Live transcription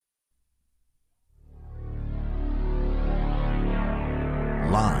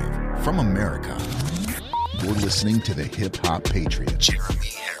From America, you're listening to the Hip Hop Patriot, Jeremy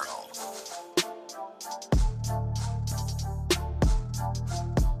Harrell.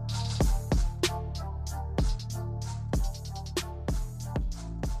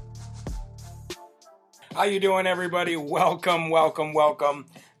 How you doing, everybody? Welcome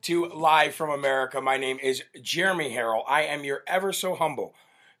to Live from America. My name is Jeremy Harrell. I am your ever so humble,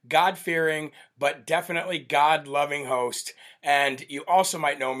 God-fearing, but definitely God-loving host. And you also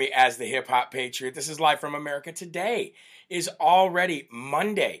might know me as the Hip Hop Patriot. This is Live from America. Today is already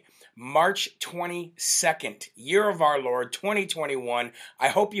Monday, March 22nd, year of our Lord, 2021. I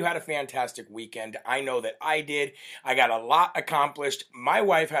hope you had a fantastic weekend. I know that I did. I got a lot accomplished. My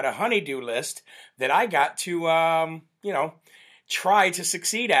wife had a honey-do list that I got to, try to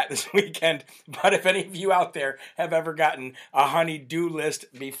succeed at this weekend. But if any of you out there have ever gotten a honey-do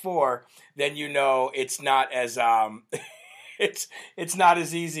list before, then you know it's not as it's not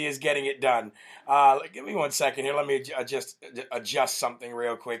as easy as getting it done. Give me 1 second here. Let me just adjust something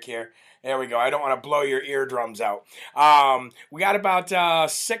real quick here. There we go. I don't want to blow your eardrums out. We got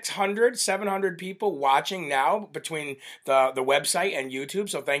about 600, 700 people watching now between the website and YouTube,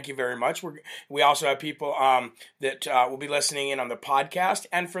 so thank you very much. We also have people that will be listening in on the podcast,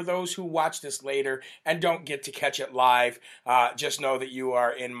 and for those who watch this later and don't get to catch it live, just know that you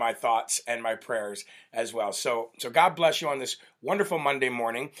are in my thoughts and my prayers as well. So God bless you on this wonderful Monday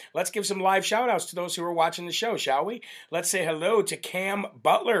morning. Let's give some live shout-outs to those who are watching the show, shall we? Let's say hello to Cam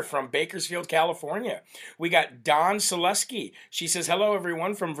Butler from Bakersfield, California. We got Dawn Selesky. She says, hello,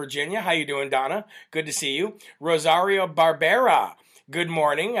 everyone from Virginia. How you doing, Donna? Good to see you. Rosario Barbera. Good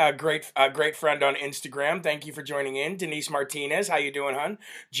morning. A great friend on Instagram. Thank you for joining in. Denise Martinez. How you doing, hon?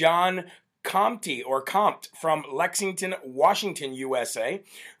 John Compt from Lexington, Washington, USA.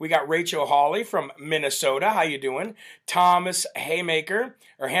 We got Rachel Hawley from Minnesota. How you doing? Thomas Haymaker.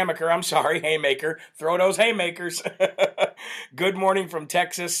 Throw those haymakers. Good morning from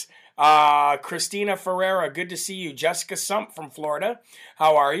Texas. Christina Ferreira, good to see you. Jessica Sump from Florida.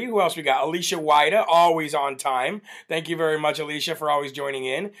 How are you? Who else we got? Alicia Wida, always on time. Thank you very much, Alicia, for always joining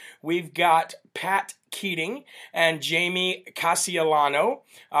in. We've got Pat Keating and Jamie Casiolano.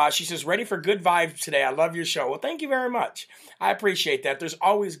 She says, ready for good vibes today. I love your show. Well, thank you very much. I appreciate that. There's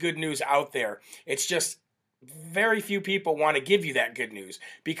always good news out there. It's just very few people want to give you that good news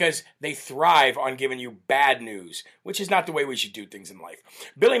because they thrive on giving you bad news, which is not the way we should do things in life.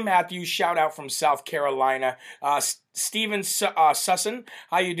 Billy Matthews, shout out from South Carolina. Steven Sussin,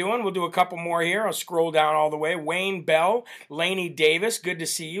 how you doing? We'll do a couple more here. I'll scroll down all the way. Wayne Bell, Lainey Davis, good to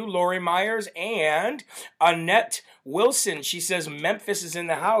see you. Lori Myers and Annette Wilson. She says Memphis is in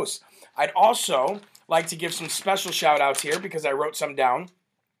the house. I'd also like to give some special shout outs here because I wrote some down.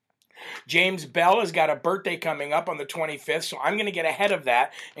 James Bell has got a birthday coming up on the 25th, so I'm going to get ahead of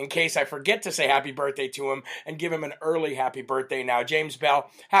that in case I forget to say happy birthday to him and give him an early happy birthday now. James Bell,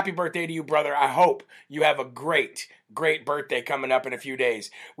 happy birthday to you, brother. I hope you have a great birthday coming up in a few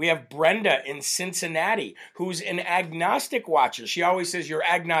days. We have Brenda in Cincinnati, who's an agnostic watcher. She always says, you're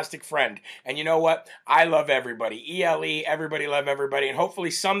agnostic friend. And you know what? I love everybody. ELE, everybody love everybody. And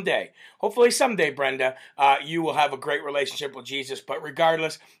hopefully someday, Brenda, you will have a great relationship with Jesus. But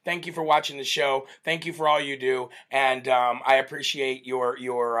regardless, thank you for watching the show. Thank you for all you do. And I appreciate your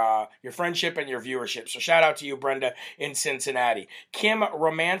friendship and your viewership. So shout out to you, Brenda, in Cincinnati. Kim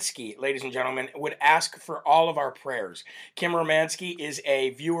Romansky, ladies and gentlemen, would ask for all of our prayers. Kim Romansky is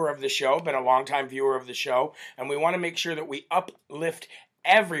a viewer of the show, been a longtime viewer of the show, and we want to make sure that we uplift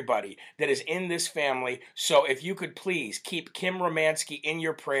everybody that is in this family. So if you could please keep Kim Romansky in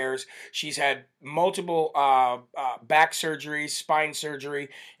your prayers. She's had multiple back surgeries, spine surgery,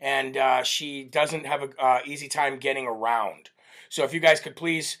 and she doesn't have an easy time getting around. So if you guys could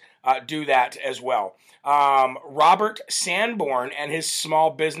please do that as well. Robert Sanborn and his small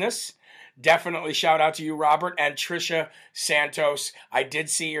business. Definitely shout out to you, Robert, and Trisha Santos. I did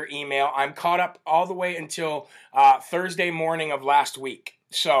see your email. I'm caught up all the way until Thursday morning of last week.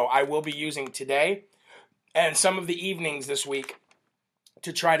 So I will be using today and some of the evenings this week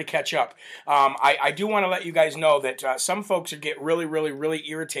to try to catch up. I do want to let you guys know that some folks get really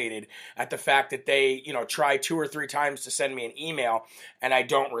irritated at the fact that they, try 2 or 3 times to send me an email and I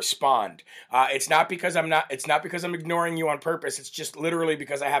don't respond. It's not because I'm ignoring you on purpose. It's just literally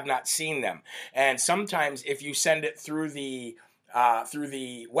because I have not seen them. And sometimes if you send it through the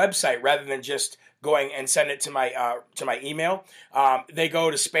website rather than just going and send it to my email, they go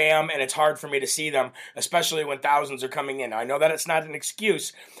to spam, and it's hard for me to see them, especially when thousands are coming in. I know that it's not an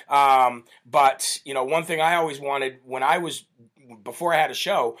excuse, but one thing I always wanted when I was before I had a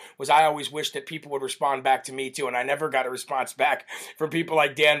show was I always wished that people would respond back to me too, and I never got a response back from people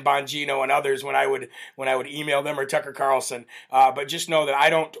like Dan Bongino and others when I would email them, or Tucker Carlson. But just know that I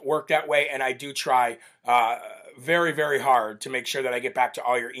don't work that way, and I do try very, very hard to make sure that I get back to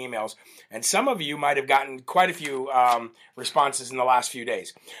all your emails. And some of you might have gotten quite a few responses in the last few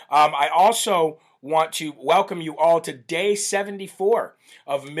days. I also want to welcome you all to day 74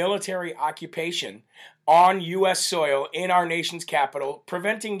 of military occupation on U.S. soil in our nation's capital,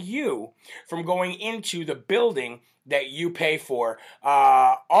 preventing you from going into the building that you pay for,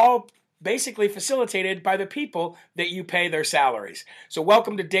 all basically facilitated by the people that you pay their salaries. So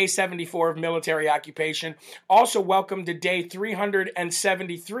welcome to day 74 of military occupation. Also welcome to day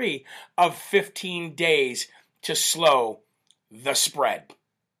 373 of 15 days to slow the spread.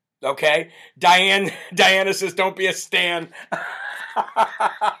 Okay? Diana says, don't be a stan.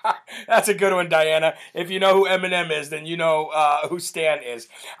 That's a good one, Diana. If you know who Eminem is, then you know who Stan is.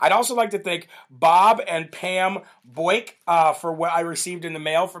 I'd also like to thank Bob and Pam Boyk for what I received in the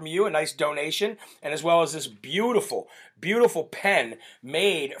mail from you, a nice donation, and as well as this beautiful, beautiful pen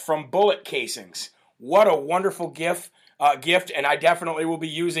made from bullet casings. What a wonderful gift, and I definitely will be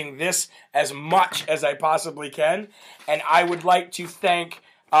using this as much as I possibly can. And I would like to thank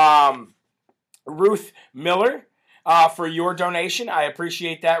Ruth Miller for your donation. I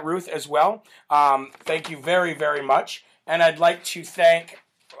appreciate that, Ruth, as well. Thank you very, very much. And I'd like to thank,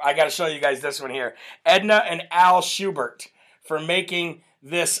 I got to show you guys this one here, Edna and Al Schubert for making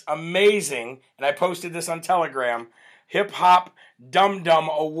this amazing, and I posted this on Telegram, Hip Hop Dum Dum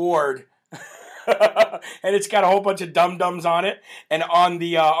Award. And it's got a whole bunch of dum-dums on it. And on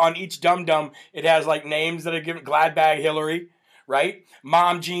each dum-dum, it has like names that are given. Gladbag Hillary, right?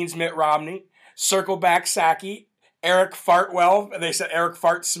 Mom Jeans Mitt Romney, Circleback Psaki, Eric Fartwell, they said Eric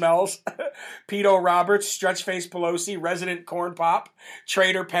Fart Smells, Peto Roberts, Stretchface Pelosi, Resident Corn Pop,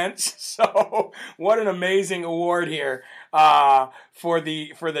 Trader Pence. So what an amazing award here for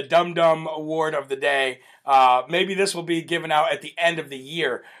the Dum Dum Award of the day. Maybe this will be given out at the end of the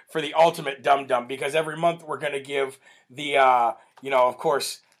year for the ultimate Dum Dum, because every month we're going to give the, of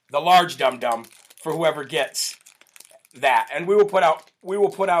course, the large Dum Dum for whoever gets that. And we will put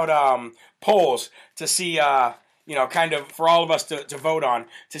out polls to see, kind of for all of us to vote on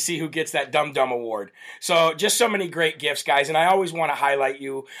to see who gets that Dum Dum Award. So just so many great gifts, guys. And I always want to highlight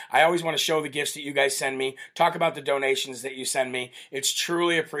you. I always want to show the gifts that you guys send me, talk about the donations that you send me. It's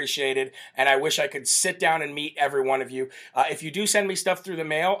truly appreciated. And I wish I could sit down and meet every one of you. If you do send me stuff through the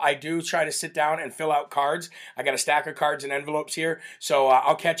mail, I do try to sit down and fill out cards. I got a stack of cards and envelopes here. So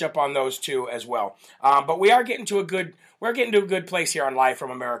I'll catch up on those too as well. But we are getting to a good place here on Live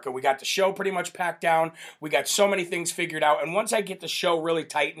from America. We got the show pretty much packed down. We got so many things figured out. And once I get the show really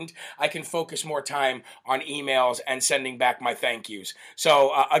tightened, I can focus more time on emails and sending back my thank yous.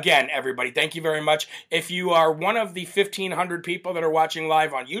 So again, everybody, thank you very much. If you are one of the 1,500 people that are watching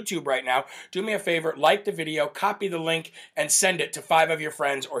live on YouTube right now, do me a favor, like the video, copy the link, and send it to 5 of your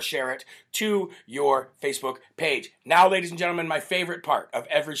friends or share it to your Facebook page. Now, ladies and gentlemen, my favorite part of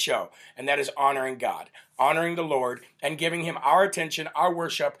every show, and that is honoring God, honoring the Lord, and giving him our attention, our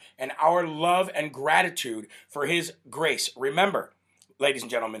worship, and our love and gratitude for his grace. Remember, ladies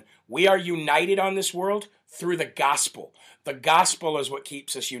and gentlemen, we are united on this world through the gospel. The gospel is what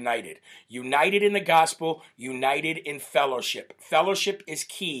keeps us united. United in the gospel, united in fellowship. Fellowship is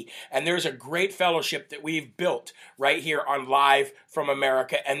key, and there's a great fellowship that we've built right here on Live from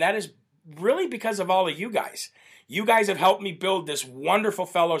America, and that is really because of all of you guys. You guys have helped me build this wonderful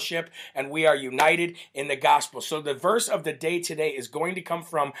fellowship, and we are united in the gospel. So the verse of the day today is going to come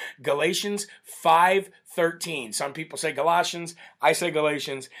from Galatians 5:13. Some people say Galatians, I say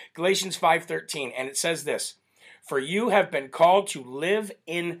Galatians. Galatians 5:13, and it says this: "For you have been called to live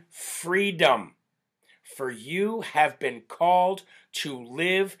in freedom." For you have been called to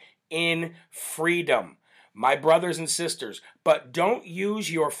live in freedom, my brothers and sisters. But don't use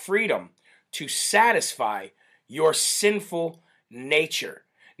your freedom to satisfy your sinful nature.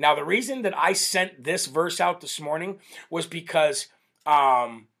 Now, the reason that I sent this verse out this morning was because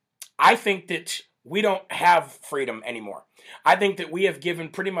I think that we don't have freedom anymore. I think that we have given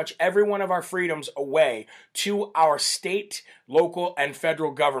pretty much every one of our freedoms away to our state, local, and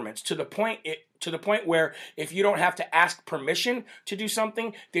federal governments to the point where if you don't have to ask permission to do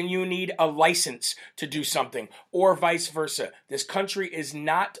something, then you need a license to do something, or vice versa. This country is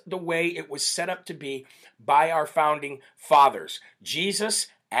not the way it was set up to be by our founding fathers. Jesus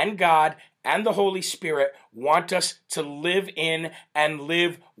and God and the Holy Spirit want us to live in and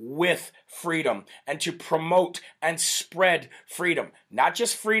live with freedom and to promote and spread freedom. Not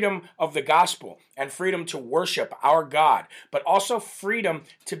just freedom of the gospel and freedom to worship our God, but also freedom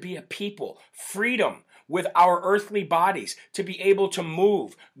to be a people. Freedom with our earthly bodies, to be able to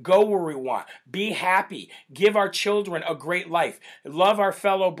move, go where we want, be happy, give our children a great life, love our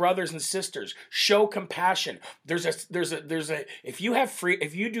fellow brothers and sisters, show compassion. If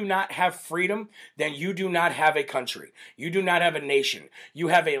you do not have freedom, then you do not have a country. You do not have a nation. You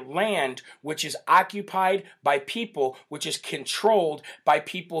have a land which is occupied by people, which is controlled by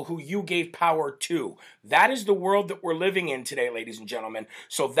people who you gave power to. That is the world that we're living in today, ladies and gentlemen.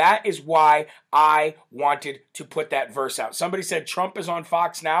 So that is why I wanted to put that verse out. Somebody said Trump is on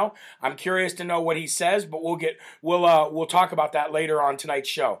Fox now. I'm curious to know what he says, but we'll talk about that later on tonight's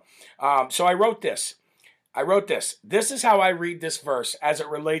show. So I wrote this. This is how I read this verse as it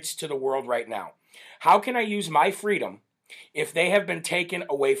relates to the world right now. How can I use my freedom if they have been taken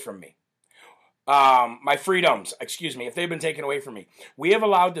away from me? My freedoms, if they've been taken away from me. We have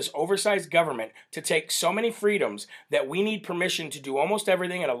allowed this oversized government to take so many freedoms that we need permission to do almost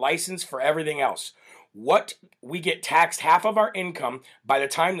everything and a license for everything else. What we get taxed half of our income by the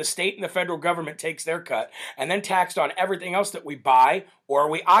time the state and the federal government takes their cut, and then taxed on everything else that we buy or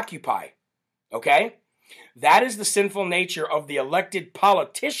we occupy. Okay? That is the sinful nature of the elected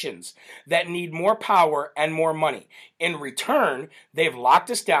politicians that need more power and more money. In return, they've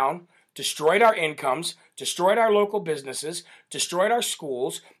locked us down, destroyed our incomes, destroyed our local businesses, destroyed our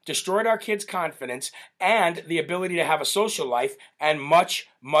schools, destroyed our kids' confidence, and the ability to have a social life, and much,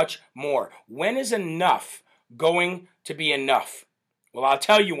 much more. When is enough going to be enough? Well, I'll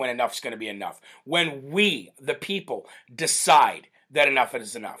tell you when enough's going to be enough. When we, the people, decide that enough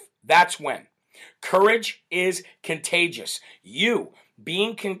is enough. That's when. Courage is contagious. You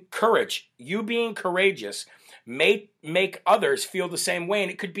being courageous may make others feel the same way,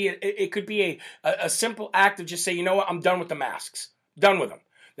 and it could be a simple act of just say, you know what, I'm done with the masks. Done with them.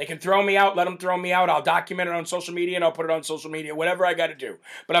 They can throw me out, let them throw me out. I'll document it on social media and I'll put it on social media, whatever I got to do.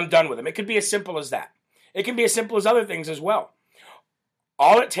 But I'm done with them. It could be as simple as that. It can be as simple as other things as well.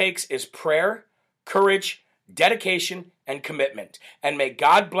 All it takes is prayer, courage, dedication, and commitment. And may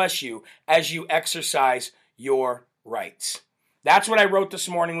God bless you as you exercise your rights. That's what I wrote this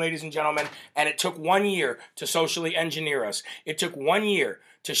morning, ladies and gentlemen, and it took 1 year to socially engineer us. It took 1 year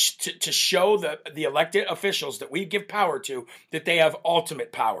to show the elected officials that we give power to that they have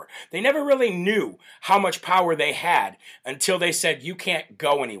ultimate power. They never really knew how much power they had until they said, you can't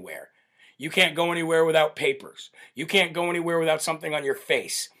go anywhere. You can't go anywhere without papers. You can't go anywhere without something on your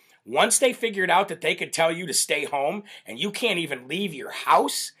face. Once they figured out that they could tell you to stay home and you can't even leave your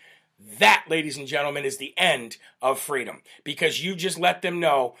house, that, ladies and gentlemen, is the end of freedom, because you just let them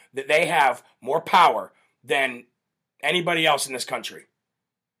know that they have more power than anybody else in this country.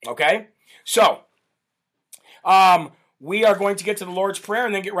 Okay? So, we are going to get to the Lord's Prayer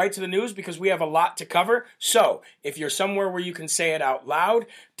and then get right to the news because we have a lot to cover. So, if you're somewhere where you can say it out loud,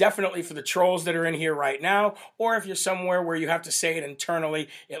 definitely for the trolls that are in here right now, or if you're somewhere where you have to say it internally,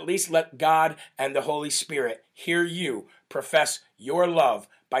 at least let God and the Holy Spirit hear you profess your love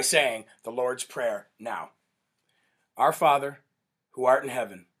by saying the Lord's Prayer now. Our Father, who art in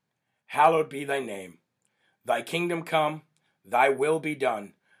heaven, hallowed be thy name. Thy kingdom come, thy will be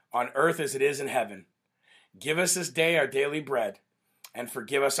done, on earth as it is in heaven. Give us this day our daily bread, and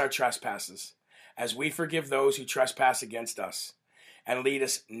forgive us our trespasses, as we forgive those who trespass against us. And lead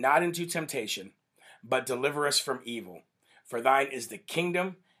us not into temptation, but deliver us from evil. For thine is the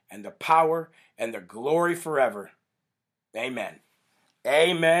kingdom, and the power, and the glory forever. Amen.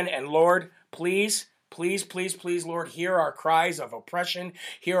 Amen. And Lord, please, Lord, hear our cries of oppression.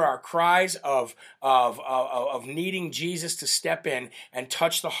 Hear our cries of needing Jesus to step in and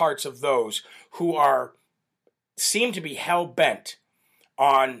touch the hearts of those who seem to be hell-bent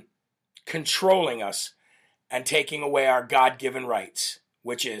on controlling us and taking away our God-given rights,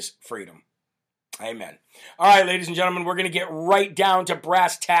 which is freedom. Amen. All right, ladies and gentlemen, we're going to get right down to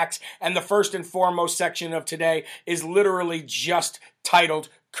brass tacks, and the first and foremost section of today is literally just titled,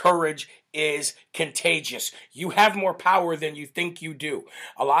 Courage is Contagious. You have more power than you think you do.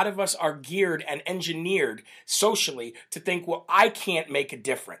 A lot of us are geared and engineered socially to think, well, I can't make a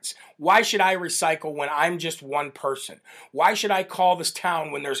difference. Why should I recycle when I'm just one person? Why should I call this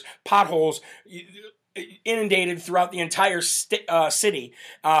town when there's potholes inundated throughout the entire city,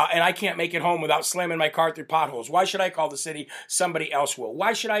 and I can't make it home without slamming my car through potholes. Why should I call the city? Somebody else will.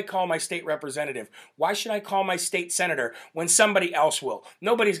 Why should I call my state representative? Why should I call my state senator when somebody else will?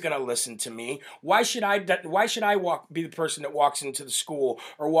 Nobody's going to listen to me. Why should I be the person that walks into the school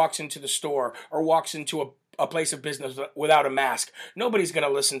or walks into the store or walks into a place of business without a mask? Nobody's going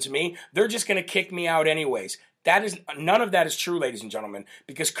to listen to me. They're just going to kick me out anyways. None of that is true, ladies and gentlemen,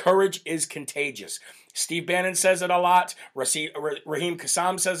 because courage is contagious. Steve Bannon says it a lot. Raheem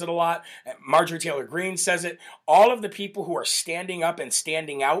Kassam says it a lot. Marjorie Taylor Greene says it. All of the people who are standing up and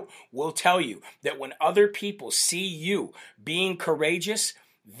standing out will tell you that when other people see you being courageous,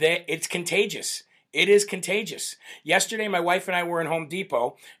 that it's contagious. It is contagious. Yesterday, my wife and I were in Home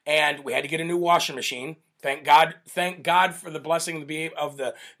Depot, and we had to get a new washing machine. Thank God for the blessing of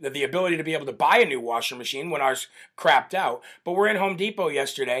the ability to be able to buy a new washing machine when ours crapped out. But we're in Home Depot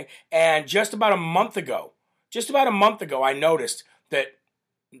yesterday, and just about a month ago, I noticed that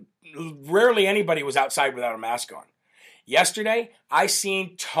rarely anybody was outside without a mask on. Yesterday, I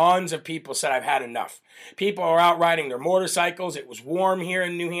seen tons of people said, I've had enough. People are out riding their motorcycles. It was warm here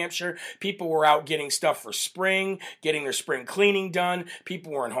in New Hampshire. People were out getting stuff for spring, getting their spring cleaning done.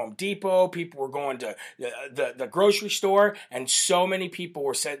 People were in Home Depot. People were going to the grocery store. And so many people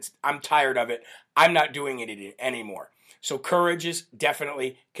were said, I'm tired of it. I'm not doing it anymore. So courage is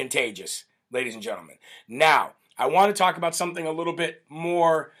definitely contagious, ladies and gentlemen. Now, I want to talk about something a little bit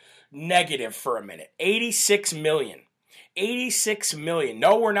more negative for a minute. 86 million. 86 million.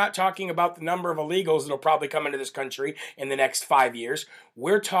 No, we're not talking about the number of illegals that will probably come into this country in the next 5 years.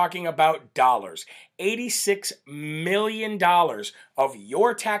 We're talking about dollars. $86 million of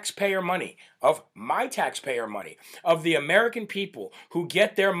your taxpayer money, of my taxpayer money, of the American people who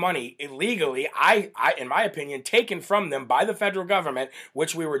get their money illegally, in my opinion, taken from them by the federal government,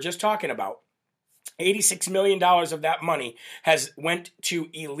 which we were just talking about. $86 million of that money has went to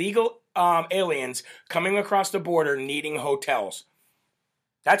illegal aliens coming across the border needing hotels.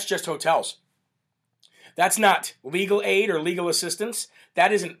 That's just hotels. That's not legal aid or legal assistance.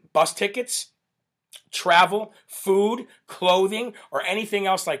 That isn't bus tickets, travel, food, clothing, or anything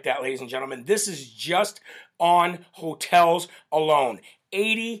else like that, ladies and gentlemen. This is just on hotels alone.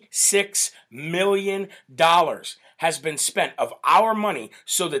 $86 million has been spent of our money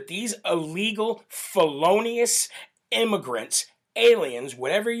so that these illegal, felonious immigrants, aliens,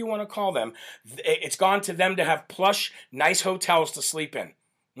 whatever you want to call them, it's gone to them to have plush, nice hotels to sleep in.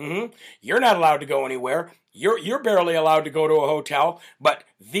 You're not allowed to go anywhere. You're barely allowed to go to a hotel, but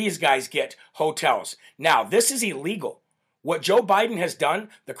these guys get hotels. Now, this is illegal. What Joe Biden has done,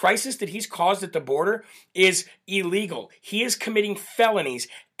 the crisis that he's caused at the border, is illegal. He is committing felonies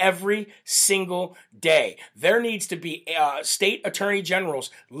every single day. There needs to be state attorney generals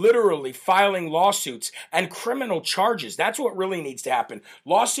literally filing lawsuits and criminal charges. That's what really needs to happen.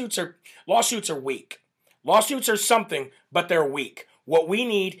 Lawsuits are weak. Lawsuits are something, but they're weak. What we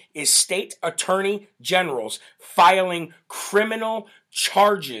need is state attorney generals filing criminal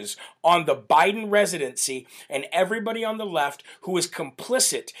charges on the Biden residency and everybody on the left who is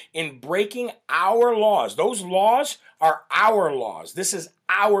complicit in breaking our laws. Those laws are our laws. This is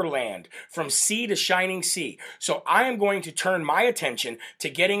our land from sea to shining sea. So I am going to turn my attention to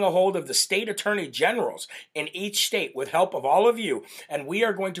getting a hold of the state attorney generals in each state with help of all of you. And we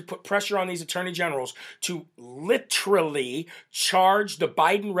are going to put pressure on these attorney generals to literally charge the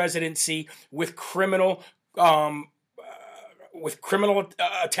Biden residency with criminal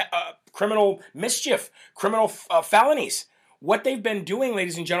mischief, criminal felonies. What they've been doing,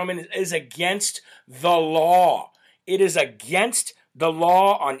 ladies and gentlemen, is against the law. It is against the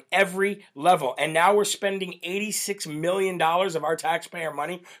law on every level. And now we're spending $86 million of our taxpayer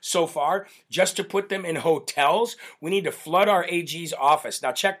money so far just to put them in hotels. We need to flood our AG's office.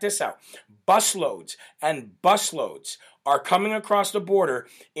 Now check this out. Busloads and busloads are coming across the border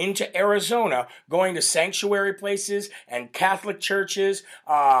into Arizona, going to sanctuary places and Catholic churches,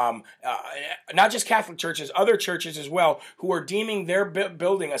 not just Catholic churches, other churches as well, who are deeming their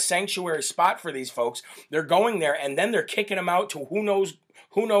building a sanctuary spot for these folks. They're going there, and then they're kicking them out to who knows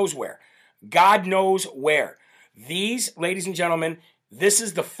where. God knows where. These, ladies and gentlemen, this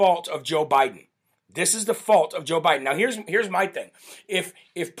is the fault of Joe Biden. This is the fault of Joe Biden. Now, here's my thing. If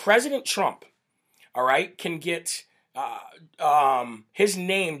President Trump, all right, can get his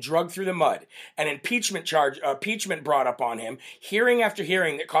name dragged through the mud, an impeachment brought up on him, hearing after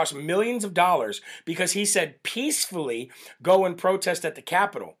hearing that cost millions of dollars because he said peacefully go and protest at the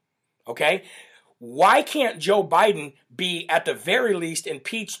Capitol. Okay? Why can't Joe Biden be at the very least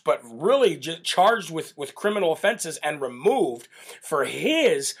impeached, but really just charged with criminal offenses and removed for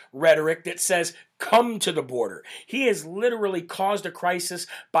his rhetoric that says come to the border. He has literally caused a crisis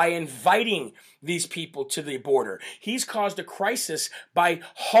by inviting these people to the border. He's caused a crisis by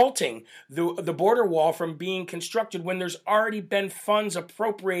halting the border wall from being constructed when there's already been funds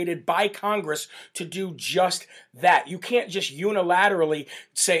appropriated by Congress to do just that. You can't just unilaterally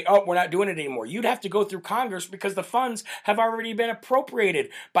say, oh, we're not doing it anymore. You'd have to go through Congress because the funds have already been appropriated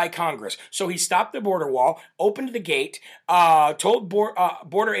by Congress. So he stopped the border wall, opened the gate, told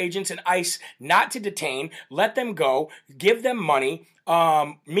border agents and ICE not to detain, let them go, give them money.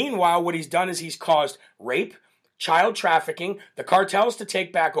 Meanwhile, what he's done is he's caused rape, child trafficking, the cartels to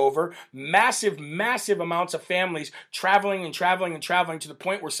take back over, massive amounts of families traveling and traveling and traveling to the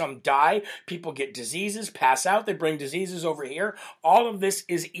point where some die, people get diseases, pass out, they bring diseases over here. All of this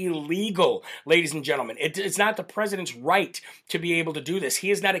is illegal, ladies and gentlemen. It's not the president's right to be able to do this.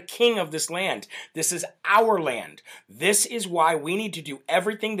 He is not a king of this land. This is our land. This is why we need to do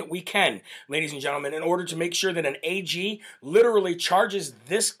everything that we can, ladies and gentlemen, in order to make sure that an AG literally charges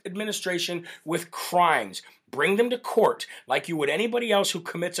this administration with crimes. Bring them to court like you would anybody else who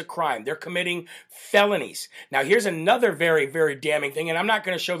commits a crime. They're committing felonies. Now, here's another very, very damning thing, and I'm not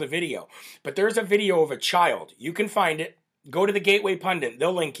going to show the video, but there's a video of a child. You can find it. Go to the Gateway Pundit.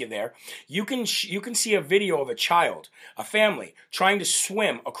 They'll link you there. You can see a video of a child, a family, trying to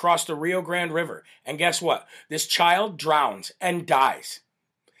swim across the Rio Grande River. And guess what? This child drowns and dies.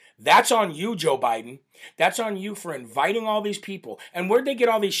 That's on you, Joe Biden. That's on you for inviting all these people. And where'd they get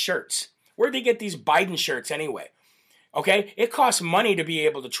all these shirts? Where'd they get these Biden shirts anyway? Okay, it costs money to be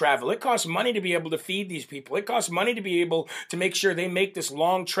able to travel. It costs money to be able to feed these people. It costs money to be able to make sure they make this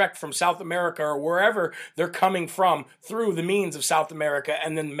long trek from South America or wherever they're coming from through the means of South America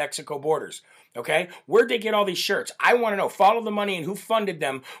and then Mexico borders. Okay, where'd they get all these shirts? I want to know. Follow the money and who funded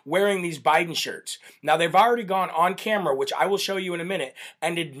them wearing these Biden shirts. Now, they've already gone on camera, which I will show you in a minute,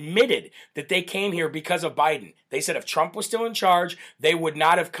 and admitted that they came here because of Biden. They said if Trump was still in charge, they would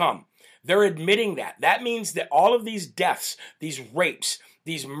not have come. They're admitting that. That means that all of these deaths, these rapes,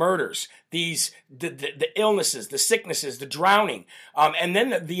 these murders, the illnesses, the sicknesses, the drowning, and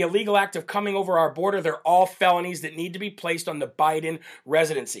then the illegal act of coming over our border, they're all felonies that need to be placed on the Biden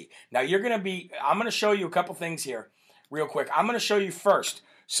residency. Now, I'm going to show you a couple things here real quick. I'm going to show you first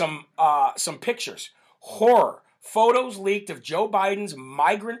some pictures. Horror. Photos leaked of Joe Biden's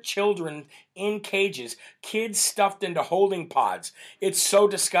migrant children in cages, kids stuffed into holding pods. It's so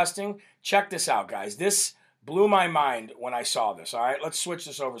disgusting. Check this out, guys. This blew my mind when I saw this. All right, let's switch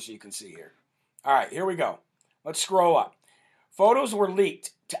this over so you can see here. All right, here we go. Let's scroll up. Photos were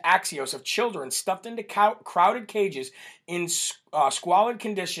leaked to Axios of children stuffed into crowded cages in squalid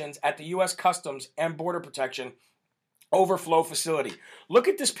conditions at the U.S. Customs and Border Protection overflow facility. Look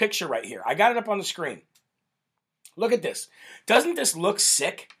at this picture right here. I got it up on the screen. Look at this. Doesn't this look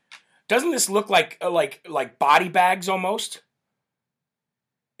sick? Doesn't this look like body bags almost?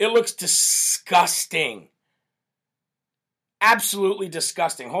 It looks disgusting. Absolutely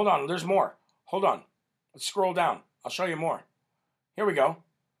disgusting. Hold on, there's more. Hold on. Let's scroll down. I'll show you more. Here we go.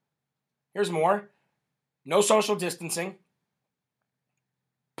 Here's more. No social distancing.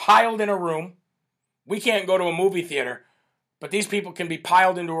 Piled in a room. We can't go to a movie theater, but these people can be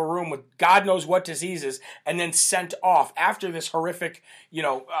piled into a room with God knows what diseases and then sent off after this horrific,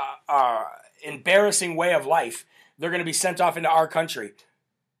 embarrassing way of life. They're going to be sent off into our country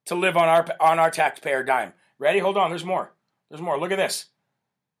to live on our taxpayer dime. Ready? Hold on. There's more. There's more. Look at this.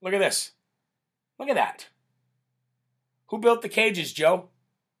 Look at this. Look at that. Who built the cages, Joe?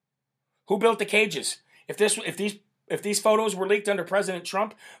 Who built the cages? If these photos were leaked under President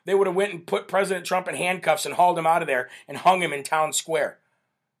Trump, they would have went and put President Trump in handcuffs and hauled him out of there and hung him in town square.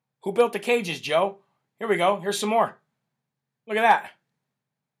 Who built the cages, Joe? Here we go. Here's some more. Look at that.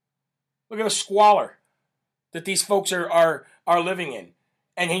 Look at the squalor that these folks are living in.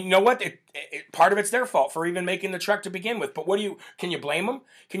 And you know what? Part of it's their fault for even making the trek to begin with. But can you blame them?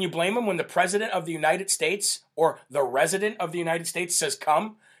 Can you blame them when the President of the United States or the resident of the United States says,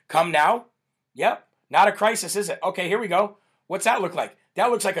 come now? Yep. Not a crisis, is it? Okay, here we go. What's that look like? That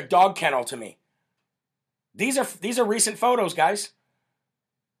looks like a dog kennel to me. These are recent photos, guys.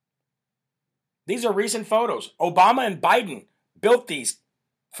 These are recent photos. Obama and Biden built these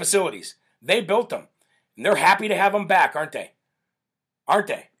facilities. They built them. And they're happy to have them back, aren't they? Aren't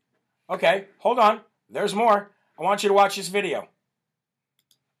they? Okay, hold on. There's more. I want you to watch this video.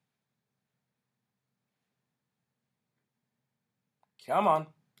 Come on.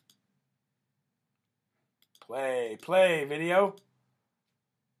 Play video.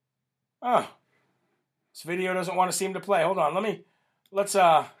 Oh, this video doesn't want to seem to play. Hold on, let's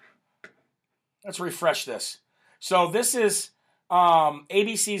refresh this. So this is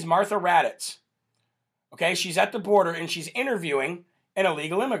ABC's Martha Raddatz. Okay, she's at the border and she's interviewing an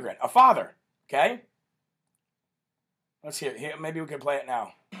illegal immigrant, a father. Okay? Let's hear it. Maybe we can play it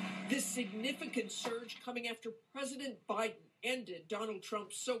now. This significant surge coming after President Biden ended Donald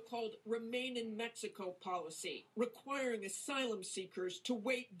Trump's so-called Remain in Mexico policy, requiring asylum seekers to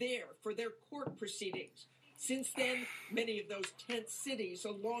wait there for their court proceedings. Since then, many of those tent cities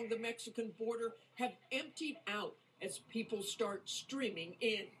along the Mexican border have emptied out as people start streaming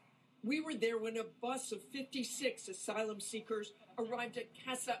in. We were there when a bus of 56 asylum seekers arrived at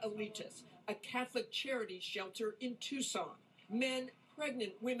Casa Alitas, a Catholic charity shelter in Tucson. Men,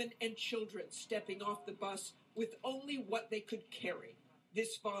 pregnant women, and children stepping off the bus with only what they could carry.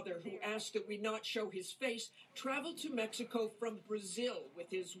 This father, who asked that we not show his face, traveled to Mexico from Brazil with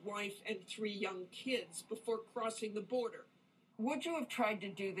his wife and 3 young kids before crossing the border. Would you have tried to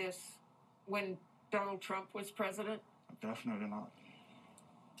do this when Donald Trump was president? Definitely not.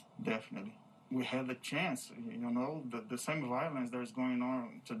 Definitely. We had the chance, the same violence that's going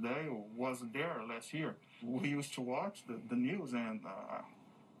on today was there last year. We used to watch the news, and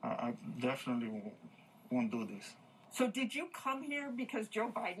I definitely won't do this. So did you come here because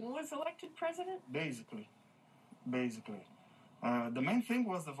Joe Biden was elected president? Basically. The main thing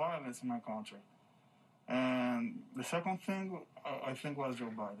was the violence in my country. And the second thing, I think, was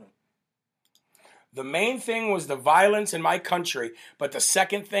Joe Biden. The main thing was the violence in my country, but the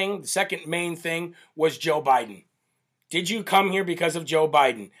second main thing was Joe Biden. Did you come here because of Joe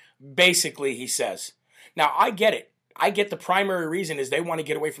Biden? Basically, he says. Now, I get it. I get the primary reason is they want to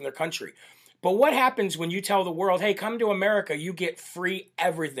get away from their country. But what happens when you tell the world, hey, come to America, you get free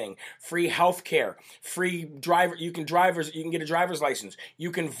everything, free health care, free driver, you can get a driver's license,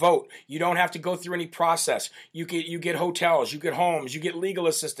 you can vote, you don't have to go through any process, you get hotels, you get homes, you get legal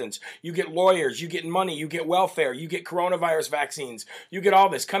assistance, you get lawyers, you get money, you get welfare, you get coronavirus vaccines, you get all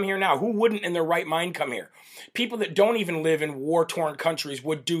this. Come here now. Who wouldn't in their right mind come here? People that don't even live in war-torn countries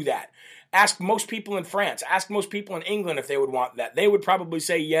would do that. Ask most people in France, ask most people in England if they would want that. They would probably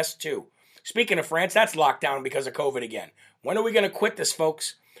say yes too. Speaking of France, that's locked down because of COVID again. When are we going to quit this,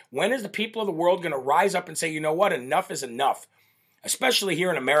 folks? When is the people of the world going to rise up and say, you know what, enough is enough? Especially here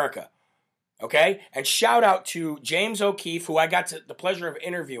in America. Okay? And shout out to James O'Keefe, who I got the pleasure of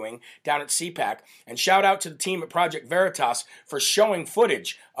interviewing down at CPAC. And shout out to the team at Project Veritas for showing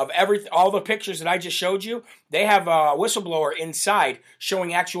footage of all the pictures that I just showed you. They have a whistleblower inside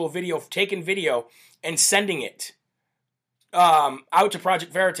showing actual video, taking video, and sending it out to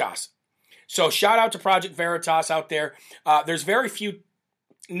Project Veritas. So shout out to Project Veritas out there. There's very few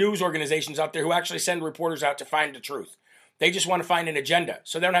news organizations out there who actually send reporters out to find the truth. They just want to find an agenda,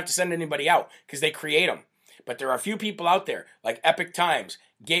 so they don't have to send anybody out because they create them. But there are a few people out there like Epic Times,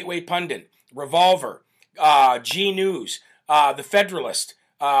 Gateway Pundit, Revolver, G News, The Federalist,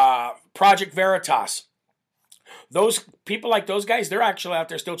 Project Veritas. Those people like those guys, they're actually out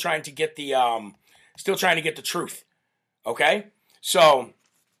there still trying to get the truth. Okay, so.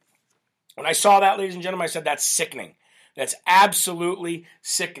 When I saw that, ladies and gentlemen, I said, that's sickening. That's absolutely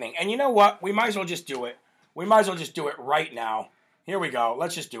sickening. And you know what? We might as well just do it. We might as well just do it right now. Here we go.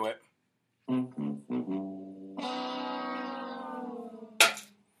 Let's just do it.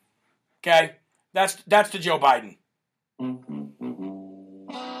 Okay? That's to Joe Biden.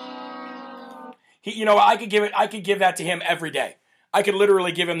 I could give that to him every day. I could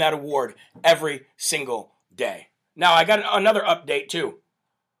literally give him that award every single day. Now, I got another update, too.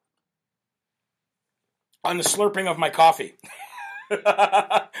 On the slurping of my coffee. Figured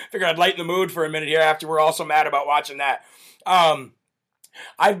I'd lighten the mood for a minute here after we're all so mad about watching that.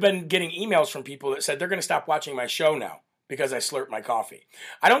 I've been getting emails from people that said they're going to stop watching my show now because I slurp my coffee.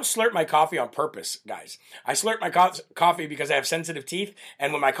 I don't slurp my coffee on purpose, guys. I slurp my coffee because I have sensitive teeth,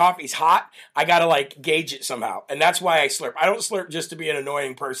 and when my coffee's hot, I got to gauge it somehow, and that's why I slurp. I don't slurp just to be an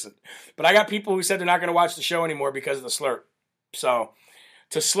annoying person. But I got people who said they're not going to watch the show anymore because of the slurp. So,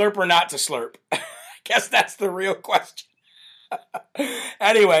 to slurp or not to slurp? Guess that's the real question.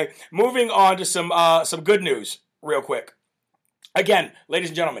 Anyway, moving on to some good news real quick. Again, ladies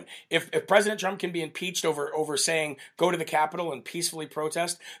and gentlemen, if President Trump can be impeached over saying go to the Capitol and peacefully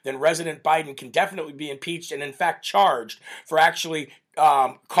protest, then President Biden can definitely be impeached and in fact charged for actually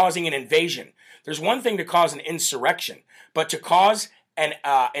causing an invasion. There's one thing to cause an insurrection, but to cause an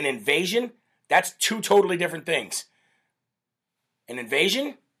invasion, that's two totally different things. An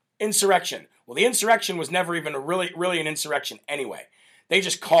invasion, insurrection. Well, the insurrection was never even really an insurrection anyway. They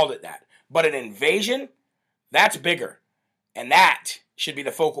just called it that. But an invasion, that's bigger. And that should be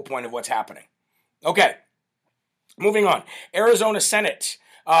the focal point of what's happening. Okay, moving on. Arizona Senate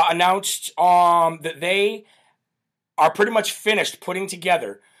announced that they are pretty much finished putting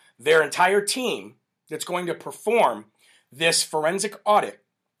together their entire team, that's going to perform this forensic audit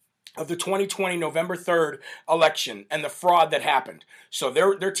of the 2020 November 3rd election and the fraud that happened. So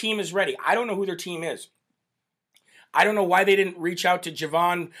their team is ready. I don't know who their team is. I don't know why they didn't reach out to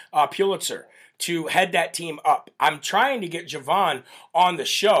Javon Pulitzer to head that team up. I'm trying to get Javon on the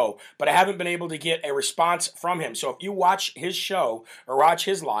show, but I haven't been able to get a response from him. So if you watch his show or watch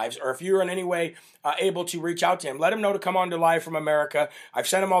his lives, or if you're in any way able to reach out to him, let him know to come on to Live from America. I've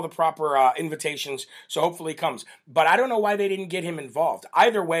sent him all the proper invitations, so hopefully he comes. But I don't know why they didn't get him involved.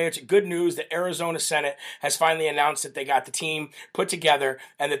 Either way, it's good news that Arizona Senate has finally announced that they got the team put together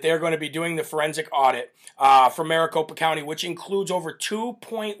and that they're going to be doing the forensic audit for Maricopa County, which includes over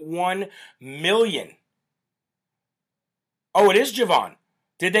 2.1 million. Oh, it is Javon.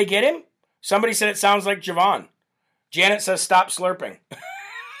 Did they get him? Somebody said it sounds like Javon. Janet says stop slurping.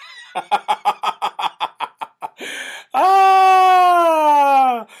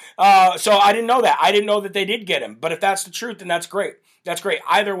 So I didn't know that. I didn't know that they did get him. But if that's the truth, then that's great. That's great.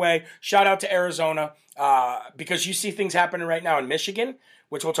 Either way, shout out to Arizona because you see things happening right now in Michigan,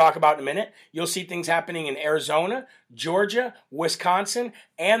 which we'll talk about in a minute. You'll see things happening in Arizona, Georgia, Wisconsin,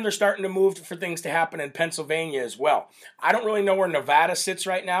 and they're starting to move for things to happen in Pennsylvania as well. I don't really know where Nevada sits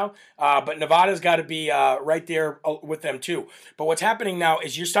right now, but Nevada's got to be right there with them too. But what's happening now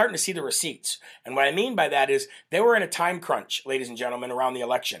is you're starting to see the receipts. And what I mean by that is they were in a time crunch, ladies and gentlemen, around the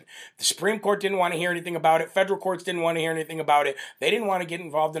election. The Supreme Court didn't want to hear anything about it. Federal courts didn't want to hear anything about it. They didn't want to get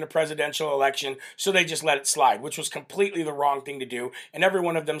involved in a presidential election, so they just let it slide, which was completely the wrong thing to do. And every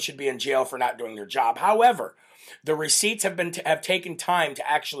one of them should be in jail for not doing their job. However, the receipts have taken time to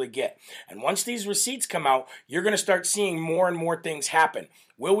actually get. And once these receipts come out, you're going to start seeing more and more things happen.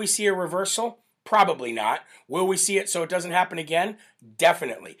 Will we see a reversal? Probably not. Will we see it so it doesn't happen again?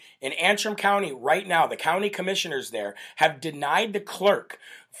 Definitely. In Antrim County right now, the county commissioners there have denied the clerk,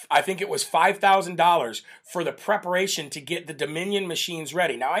 I think it was $5,000 for the preparation to get the Dominion machines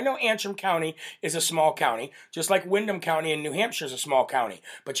ready. Now, I know Antrim County is a small county, just like Windham County in New Hampshire is a small county.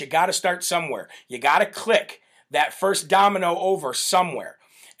 But you got to start somewhere. You got to click that first domino over somewhere.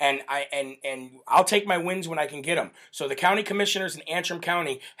 And I'll take my wins when I can get them. So the county commissioners in Antrim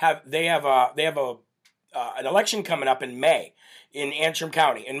County have an election coming up in May in Antrim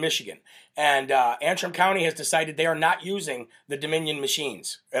County in Michigan. And Antrim County has decided they are not using the Dominion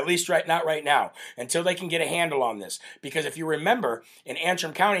machines, at least not right now, until they can get a handle on this. Because if you remember, in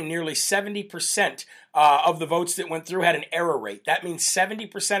Antrim County, nearly 70% of the votes that went through had an error rate. That means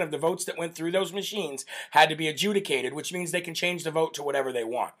 70% of the votes that went through those machines had to be adjudicated, which means they can change the vote to whatever they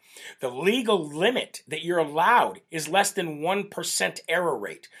want. The legal limit that you're allowed is less than 1% error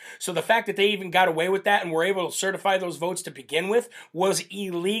rate. So the fact that they even got away with that and were able to certify those votes to begin with was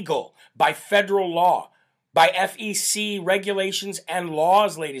illegal by federal law, by FEC regulations and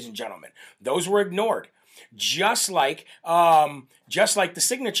laws, ladies and gentlemen. Those were ignored. Just like the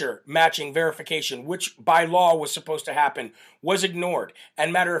signature matching verification, which by law was supposed to happen, was ignored.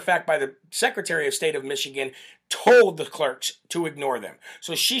 And matter of fact, by the Secretary of State of Michigan, told the clerks to ignore them.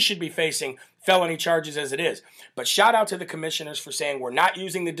 So she should be facing felony charges as it is. But shout out to the commissioners for saying we're not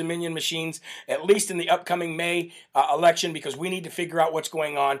using the Dominion machines, at least in the upcoming May election, because we need to figure out what's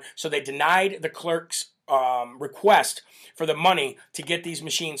going on. So they denied the clerk's request for the money to get these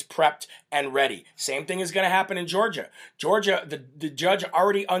machines prepped and ready. Same thing is going to happen in Georgia. Georgia, the judge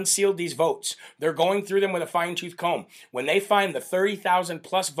already unsealed these votes. They're going through them with a fine-tooth comb. When they find the 30,000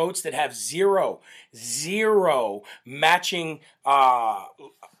 plus votes that have zero matching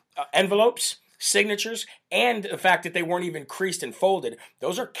envelopes, signatures, and the fact that they weren't even creased and folded,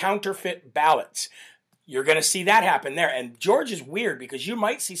 those are counterfeit ballots. You're going to see that happen there. And Georgia's weird because you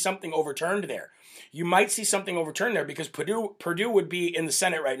might see something overturned there. You might see something overturned there because Purdue would be in the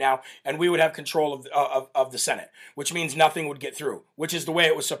Senate right now, and we would have control of the Senate, which means nothing would get through, which is the way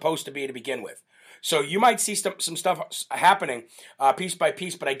it was supposed to be to begin with. So you might see some stuff happening piece by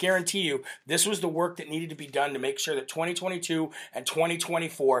piece, but I guarantee you this was the work that needed to be done to make sure that 2022 and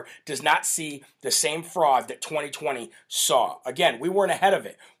 2024 does not see the same fraud that 2020 saw. Again, we weren't ahead of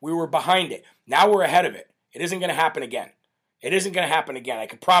it. We were behind it. Now we're ahead of it. It isn't going to happen again. It isn't going to happen again. I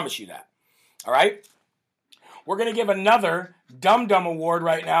can promise you that. All right? We're going to give another Dum Dum Award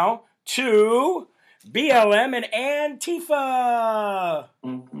right now to BLM and Antifa.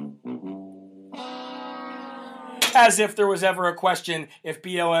 As if there was ever a question if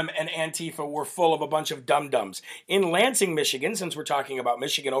BLM and Antifa were full of a bunch of dum-dums. In Lansing, Michigan, since we're talking about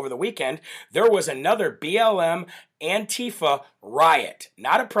Michigan over the weekend, there was another BLM Antifa riot.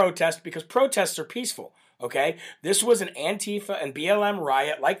 Not a protest, because protests are peaceful. Okay, this was an Antifa and BLM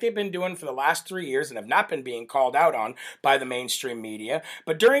riot like they've been doing for the last 3 years and have not been being called out on by the mainstream media.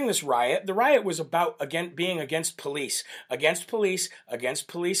 But during this riot, the riot was about being against police, against police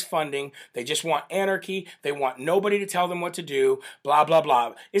funding. They just want anarchy. They want nobody to tell them what to do, blah, blah,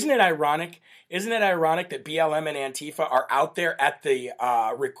 blah. Isn't it ironic? Isn't it ironic that BLM and Antifa are out there at the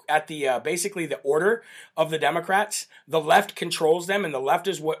basically the order of the Democrats? The left controls them, and the left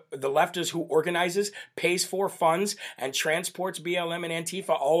is who organizes, pays for, funds, and transports BLM and Antifa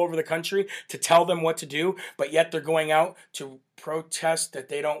all over the country to tell them what to do. But yet they're going out to protest that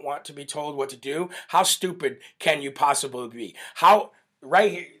they don't want to be told what to do. How stupid can you possibly be? How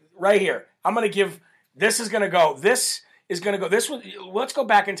right here. I'm gonna give. This is gonna go. Let's go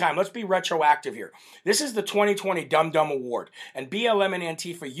back in time. Let's be retroactive here. This is the 2020 Dum Dum Award. And BLM and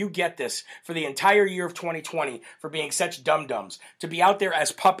Antifa, you get this for the entire year of 2020 for being such dum-dums. To be out there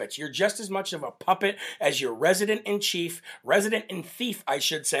as puppets. You're just as much of a puppet as your resident-in-chief, resident-in-thief, I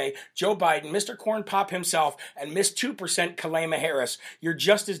should say, Joe Biden, Mr. Corn Pop himself, and Miss 2% Kalema Harris. You're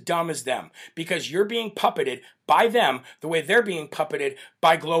just as dumb as them because you're being puppeted by them the way they're being puppeted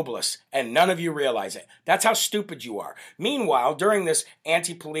by globalists, and none of you realize it. That's how stupid you are. Meanwhile, during this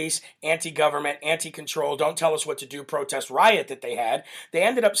anti-police, anti-government, anti-control, don't tell us what to do protest riot that they had, they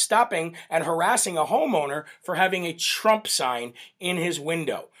ended up stopping and harassing a homeowner for having a Trump sign in his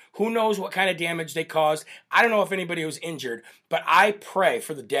window. Who knows what kind of damage they caused? I don't know if anybody was injured, but I pray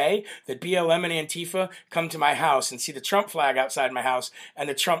for the day that BLM and Antifa come to my house and see the Trump flag outside my house and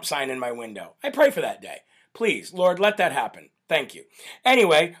the Trump sign in my window. I pray for that day. Please, Lord, let that happen. Thank you.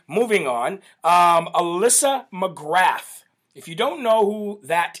 Anyway, moving on. Alyssa McGrath. If you don't know who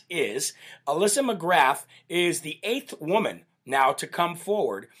that is, Alyssa McGrath is the 8th woman now to come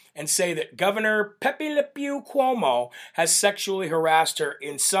forward and say that Governor Pepe Le Pew Cuomo has sexually harassed her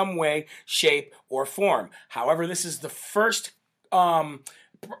in some way, shape, or form. However, this is the first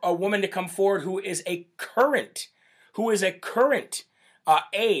a woman to come forward who is a current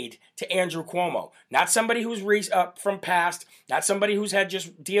aide to Andrew Cuomo. Not somebody who's from past, not somebody who's had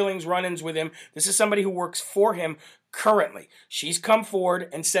just dealings, run-ins with him. This is somebody who works for him currently. She's come forward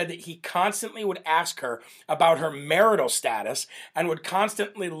and said that he constantly would ask her about her marital status and would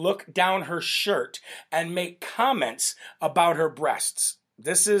constantly look down her shirt and make comments about her breasts.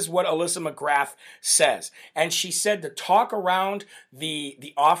 This is what Alyssa McGrath says. And she said the talk around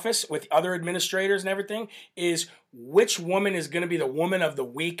the office with other administrators and everything is which woman is going to be the woman of the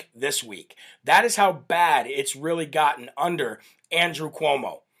week this week. That is how bad it's really gotten under Andrew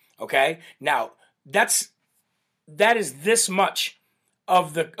Cuomo. Okay? Now, that is this much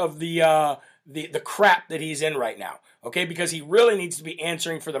of the crap that he's in right now. Okay? Because he really needs to be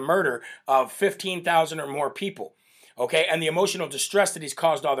answering for the murder of 15,000 or more people. Okay, and the emotional distress that he's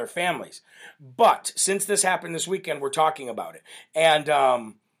caused all their families. But since this happened this weekend, we're talking about it.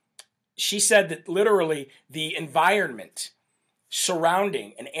 And she said that literally the environment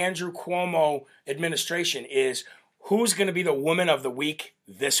surrounding an Andrew Cuomo administration is who's going to be the woman of the week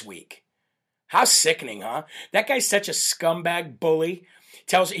this week. How sickening, huh? That guy's such a scumbag bully.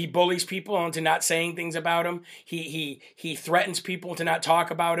 He bullies people into not saying things about him. He threatens people to not talk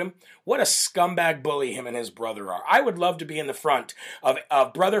about him. What a scumbag bully him and his brother are. I would love to be in the front of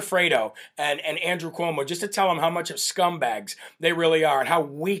Brother Fredo and Andrew Cuomo just to tell them how much of scumbags they really are and how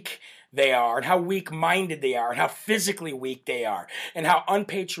weak they are and how weak-minded they are and how physically weak they are and how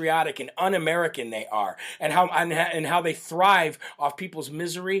unpatriotic and un-American they are and how they thrive off people's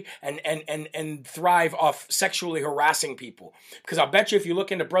misery and thrive off sexually harassing people. Because I'll bet you if you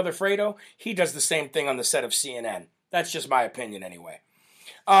look into Brother Fredo, he does the same thing on the set of CNN. That's just my opinion anyway.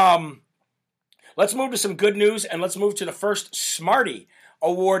 Let's move to some good news and let's move to the first Smarty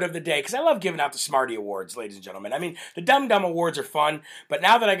Award of the day, because I love giving out the Smarty Awards, ladies and gentlemen. I mean, the Dum Dum Awards are fun, but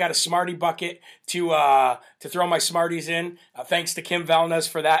now that I got a Smarty bucket to throw my Smarties in, thanks to Kim Valnes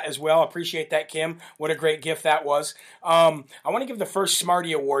for that as well. Appreciate that, Kim. What a great gift that was. I want to give the first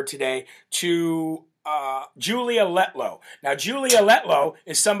Smarty Award today to Julia Letlow. Now, Julia Letlow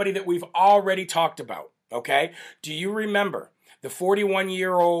is somebody that we've already talked about, okay? Do you remember the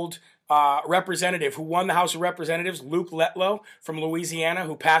 41-year-old representative who won the House of Representatives, Luke Letlow from Louisiana,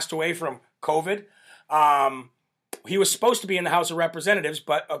 who passed away from COVID? He was supposed to be in the House of Representatives,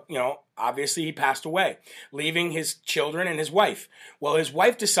 but, obviously he passed away, leaving his children and his wife. Well, his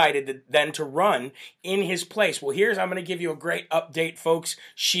wife decided then to run in his place. Well, I'm going to give you a great update, folks.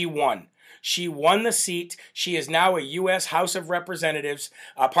 She won. She won the seat. She is now a U.S. House of Representatives,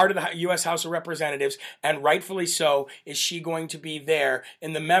 part of the U.S. House of Representatives, and rightfully so is she going to be there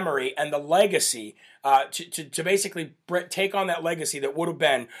in the memory and the legacy to basically take on that legacy that would have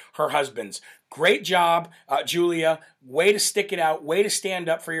been her husband's. Great job, Julia. Way to stick it out. Way to stand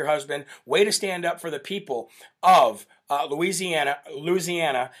up for your husband. Way to stand up for the people of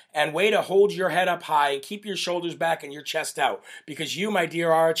Louisiana, and way to hold your head up high and keep your shoulders back and your chest out, because you, my dear,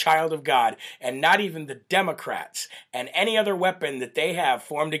 are a child of God, and not even the Democrats and any other weapon that they have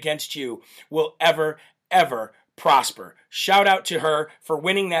formed against you will ever prosper. Shout out to her for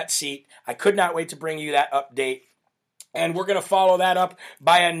winning that seat. I could not wait to bring you that update. And we're going to follow that up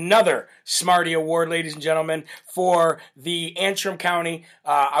by another Smarty Award, ladies and gentlemen, for the Antrim County.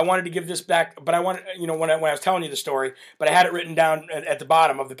 I wanted to give this back, but I wanted, when I was telling you the story, but I had it written down at the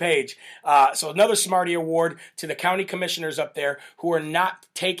bottom of the page. So another Smarty Award to the county commissioners up there who are not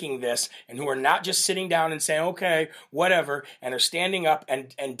taking this and who are not just sitting down and saying, okay, whatever, and are standing up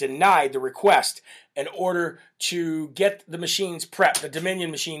and denied the request in order to get the machines prepped, the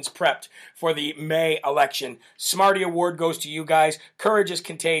Dominion machines prepped for the May election. Smarty Award goes to you guys. Courage is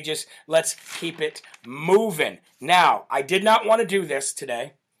contagious. Let's keep it moving. Now, I did not want to do this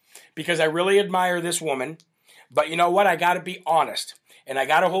today because I really admire this woman. But you know what? I got to be honest. And I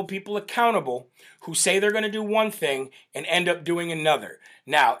got to hold people accountable who say they're going to do one thing and end up doing another.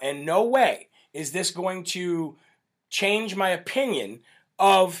 Now, in no way is this going to change my opinion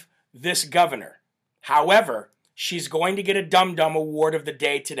of this governor. However, she's going to get a Dum Dum Award of the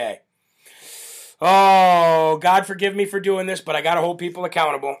day today. Oh, God forgive me for doing this, but I got to hold people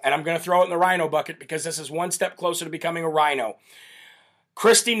accountable, and I'm going to throw it in the rhino bucket because this is one step closer to becoming a rhino.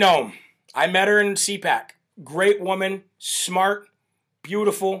 Kristi Noem. I met her in CPAC. Great woman, smart,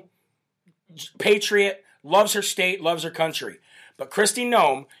 beautiful, patriot, loves her state, loves her country. But Kristi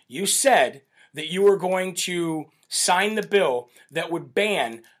Noem, you said that you were going to sign the bill that would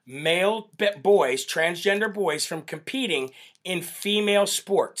ban male boys, transgender boys, from competing in female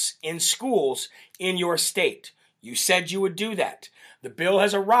sports in schools in your state. You said you would do that. The bill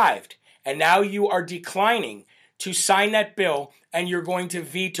has arrived, and now you are declining to sign that bill, and you're going to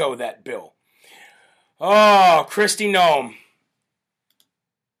veto that bill. Oh, Kristi Noem.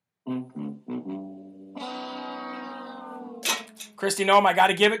 Kristi Noem, I got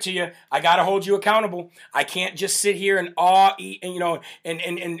to give it to you. I got to hold you accountable. I can't just sit here and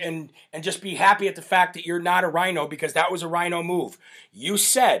and just be happy at the fact that you're not a rhino, because that was a rhino move. You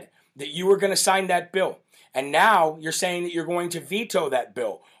said that you were going to sign that bill, and now you're saying that you're going to veto that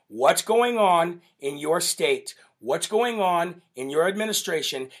bill. What's going on in your state? What's going on in your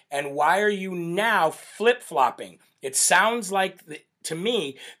administration? And why are you now flip-flopping? It sounds like to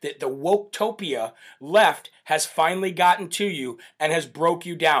me that the woketopia left has finally gotten to you and has broke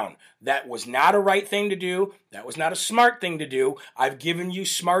you down. That was not a right thing to do. That was not a smart thing to do. I've given you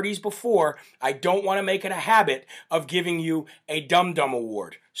Smarties before. I don't want to make it a habit of giving you a Dum Dum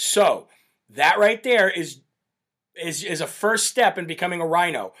Award. So that right there is a first step in becoming a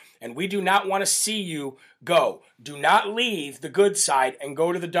rhino. And we do not want to see you go. Do not leave the good side and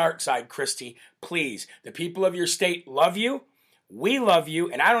go to the dark side, Kristi. Please. The people of your state love you. We love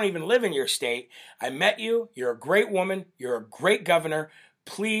you, and I don't even live in your state. I met you. You're a great woman. You're a great governor.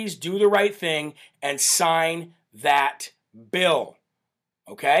 Please do the right thing and sign that bill.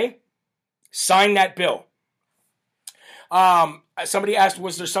 Okay? Sign that bill. Somebody asked,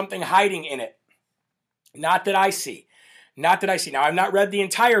 was there something hiding in it? Not that I see. Not that I see. Now, I've not read the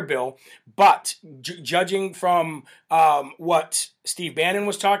entire bill, but judging from what Steve Bannon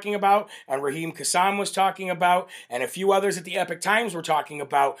was talking about and Raheem Kassam was talking about and a few others at the Epic Times were talking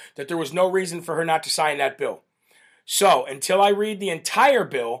about, that there was no reason for her not to sign that bill. So, until I read the entire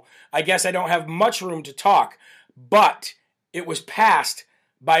bill, I guess I don't have much room to talk, but it was passed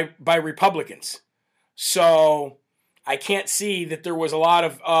by Republicans. So, I can't see that there was a lot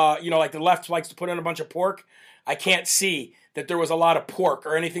of, like the left likes to put in a bunch of pork. I can't see that there was a lot of pork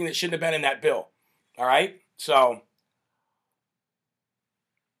or anything that shouldn't have been in that bill. All right? So,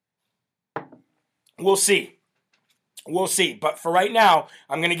 we'll see. We'll see. But for right now,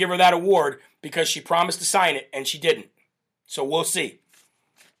 I'm going to give her that award because she promised to sign it and she didn't. So, we'll see.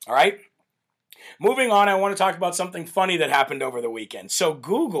 All right? Moving on, I want to talk about something funny that happened over the weekend. So,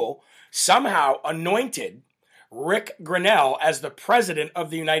 Google somehow anointed Rick Grinnell as the president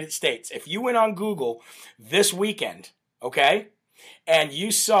of the United States. If you went on Google this weekend, okay, and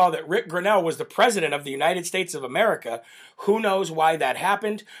you saw that Rick Grinnell was the president of the United States of America, who knows why that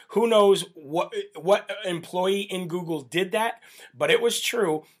happened? Who knows what employee in Google did that? But it was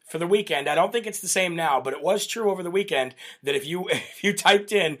true for the weekend. I don't think it's the same now, but it was true over the weekend that if you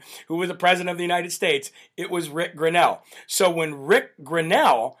typed in who was the president of the United States, it was Rick Grinnell. So when Rick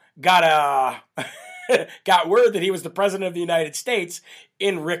Grinnell got a got word that he was the president of the United States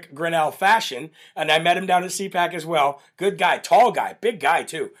in Rick Grinnell fashion, and I met him down at CPAC as well. Good guy, tall guy, big guy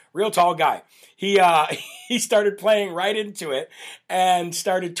too, real tall guy. He he started playing right into it and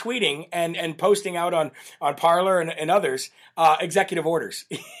started tweeting and posting out on Parler and others executive orders.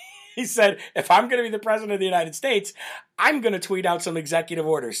 He said, if I'm going to be the president of the United States, I'm going to tweet out some executive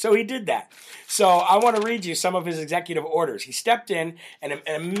orders. So he did that. So I want to read you some of his executive orders. He stepped in and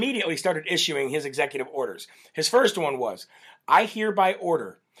immediately started issuing his executive orders. His first one was, I hereby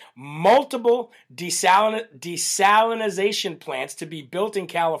order multiple desalinization plants to be built in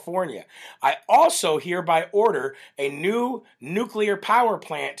California. I also hereby order a new nuclear power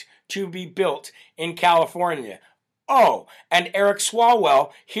plant to be built in California. Oh, and Eric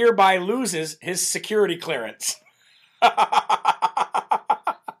Swalwell hereby loses his security clearance.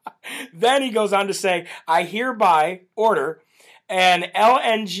 Then he goes on to say, I hereby order an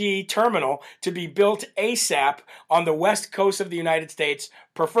LNG terminal to be built ASAP on the west coast of the United States,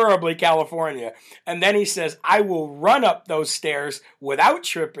 preferably California. And then he says, I will run up those stairs without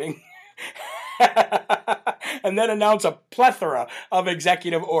tripping. And then announce a plethora of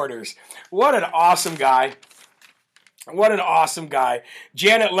executive orders. What an awesome guy. What an awesome guy.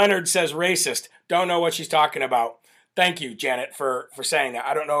 Janet Leonard says racist. Don't know what she's talking about. Thank you, Janet, for saying that.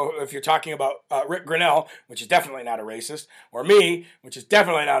 I don't know if you're talking about Rick Grinnell, which is definitely not a racist, or me, which is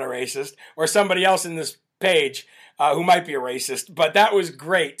definitely not a racist, or somebody else in this page who might be a racist. But that was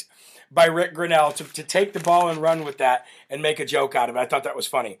great by Rick Grinnell to take the ball and run with that and make a joke out of it. I thought that was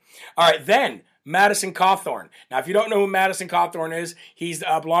funny. All right, then Madison Cawthorn. Now, if you don't know who Madison Cawthorn is, he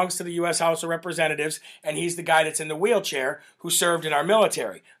belongs to the U.S. House of Representatives, and he's the guy that's in the wheelchair who served in our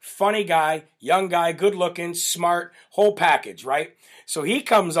military. Funny guy, young guy, good looking, smart, whole package, right? So he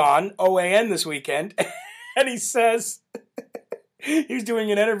comes on OAN this weekend, and he says, he's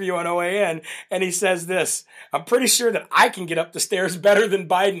doing an interview on OAN, and he says this, I'm pretty sure that I can get up the stairs better than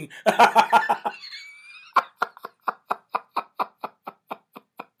Biden.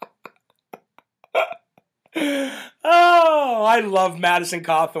 Oh, I love Madison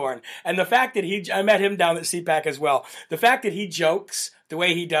Cawthorn. And the fact that I met him down at CPAC as well. The fact that he jokes the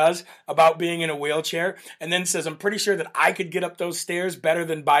way he does about being in a wheelchair and then says, I'm pretty sure that I could get up those stairs better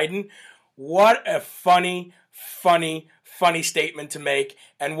than Biden. What a funny statement to make.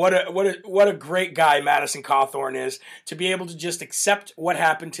 And what a great guy Madison Cawthorn is, to be able to just accept what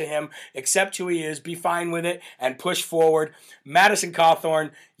happened to him, accept who he is, be fine with it, and push forward. Madison Cawthorn,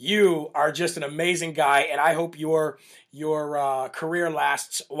 you are just an amazing guy, and I hope your career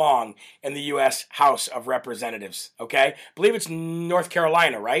lasts long in the U.S. House of Representatives, okay? I believe it's North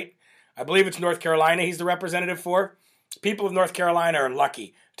Carolina, right? I believe it's North Carolina he's the representative for. People of North Carolina are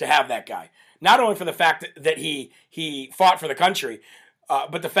lucky to have that guy. Not only for the fact that he fought for the country,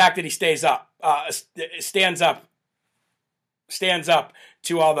 but the fact that he stands up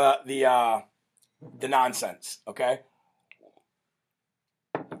to all the nonsense. Okay,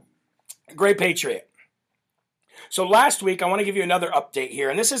 great patriot. So last week I want to give you another update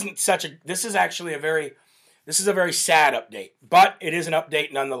here, and this is a very sad update, but it is an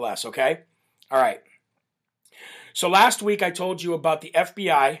update nonetheless. Okay, all right. So last week I told you about the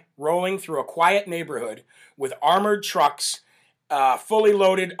FBI rolling through a quiet neighborhood with armored trucks, fully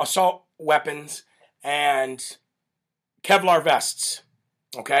loaded assault weapons, and Kevlar vests,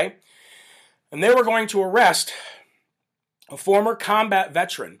 okay? And they were going to arrest a former combat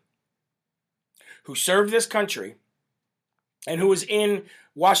veteran who served this country and who was in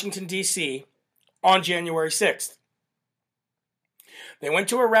Washington, D.C. on January 6th. They went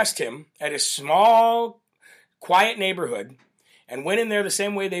to arrest him at a small, quiet neighborhood and went in there the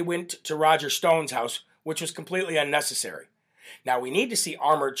same way they went to Roger Stone's house, which was completely unnecessary. Now, we need to see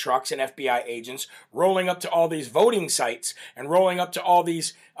armored trucks and FBI agents rolling up to all these voting sites and rolling up to all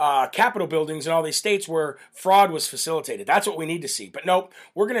these Capitol buildings in all these states where fraud was facilitated. That's what we need to see. But nope,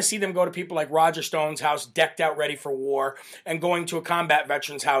 we're going to see them go to people like Roger Stone's house, decked out, ready for war, and going to a combat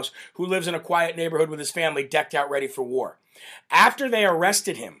veteran's house who lives in a quiet neighborhood with his family, decked out, ready for war. After they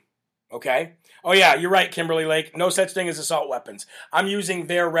arrested him, okay? Oh yeah, you're right, Kimberly Lake. No such thing as assault weapons. I'm using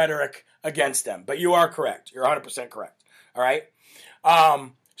their rhetoric against them. But you are correct. You're 100% correct. All right?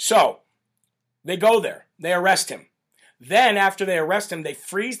 So, they go there. They arrest him. Then, after they arrest him, they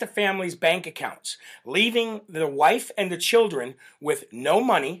freeze the family's bank accounts, leaving the wife and the children with no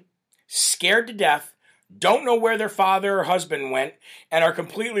money, scared to death, don't know where their father or husband went, and are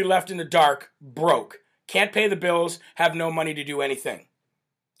completely left in the dark, broke. Can't pay the bills, have no money to do anything.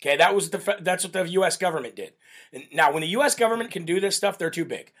 Okay, that's what the U.S. government did. Now, when the U.S. government can do this stuff, they're too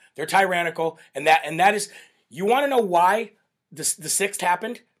big. They're tyrannical, and that is, you want to know why the 6th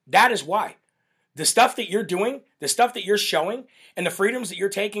happened? That is why. The stuff that you're doing, the stuff that you're showing, and the freedoms that you're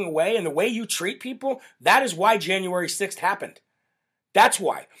taking away, and the way you treat people, that is why January 6th happened. That's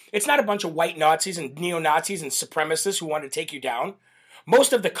why. It's not a bunch of white Nazis and neo-Nazis and supremacists who want to take you down.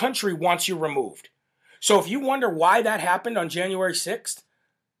 Most of the country wants you removed. So if you wonder why that happened on January 6th,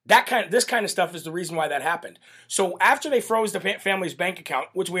 this kind of stuff is the reason why that happened. So after they froze the family's bank account,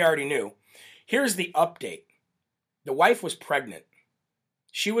 which we already knew, here's the update. The wife was pregnant.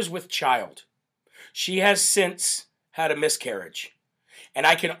 She was with child. She has since had a miscarriage. And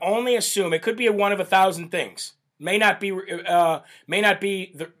I can only assume it could be one of 1,000 things. May not be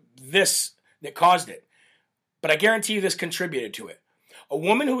this that caused it. But I guarantee you this contributed to it. A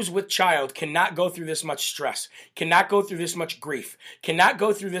woman who's with child cannot go through this much stress, cannot go through this much grief, cannot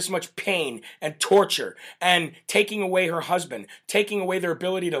go through this much pain and torture and taking away her husband, taking away their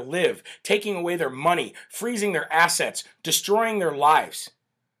ability to live, taking away their money, freezing their assets, destroying their lives.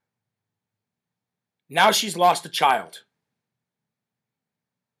 Now she's lost a child.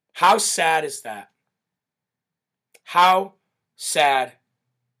 How sad is that? How sad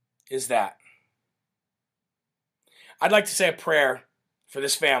is that? I'd like to say a prayer for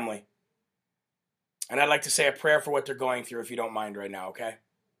this family. And I'd like to say a prayer for what they're going through, if you don't mind right now, okay?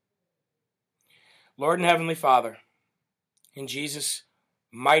 Lord and Heavenly Father, in Jesus'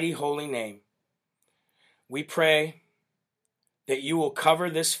 mighty holy name, we pray that you will cover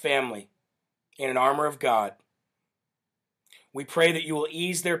this family in an armor of God. We pray that you will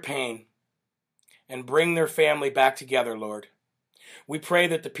ease their pain and bring their family back together, Lord. We pray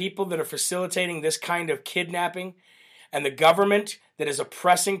that the people that are facilitating this kind of kidnapping and the government that is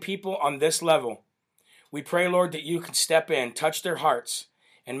oppressing people on this level, we pray, Lord, that you can step in, touch their hearts,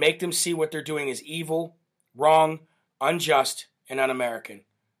 and make them see what they're doing is evil, wrong, unjust, and un-American.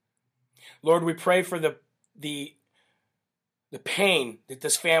 Lord, we pray for the pain that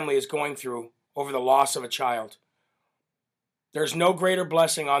this family is going through over the loss of a child. There's no greater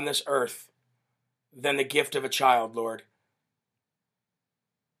blessing on this earth than the gift of a child, Lord.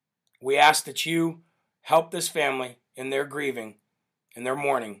 We ask that you help this family in their grieving, in their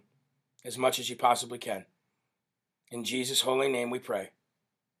mourning, as much as you possibly can. In Jesus' holy name we pray.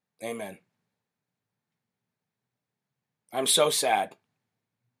 Amen. I'm so sad.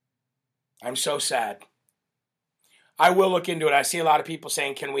 I'm so sad. I will look into it. I see a lot of people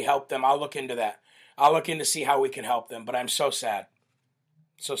saying, can we help them? I'll look into that. I'll look into see how we can help them. But I'm so sad.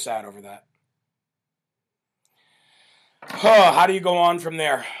 So sad over that. Oh, how do you go on from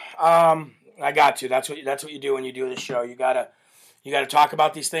there? I got to. That's what you do when you do this show. You gotta talk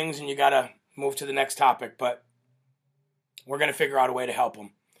about these things and you gotta move to the next topic. But we're gonna figure out a way to help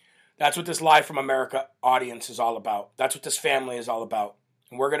them. That's what this Live from America audience is all about. That's what this family is all about.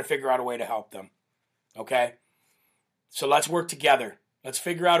 And we're gonna figure out a way to help them. Okay? So let's work together. Let's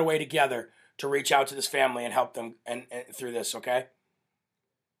figure out a way together to reach out to this family and help them and through this. Okay?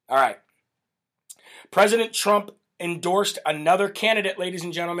 All right. President Trump endorsed another candidate, ladies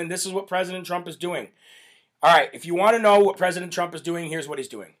and gentlemen. This is what President Trump is doing. All right, if you want to know what President Trump is doing, here's what he's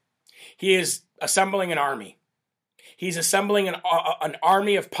doing. He is assembling an army. He's assembling an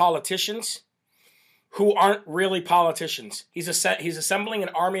army of politicians who aren't really politicians. He's assembling an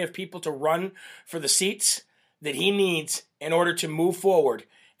army of people to run for the seats that he needs in order to move forward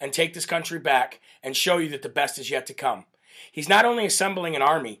and take this country back and show you that the best is yet to come. He's not only assembling an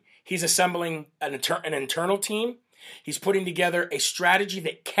army, he's assembling an internal team. He's putting together a strategy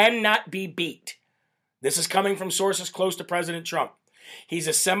that cannot be beat. This is coming from sources close to President Trump. He's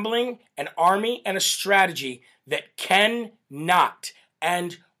assembling an army and a strategy that cannot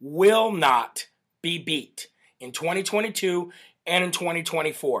and will not be beat in 2022 and in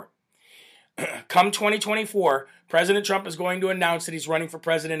 2024. Come 2024, President Trump is going to announce that he's running for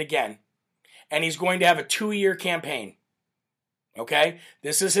president again. And he's going to have a 2-year campaign. Okay?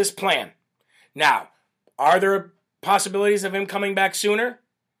 This is his plan. Now, are there possibilities of him coming back sooner?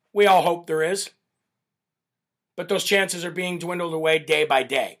 We all hope there is. But those chances are being dwindled away day by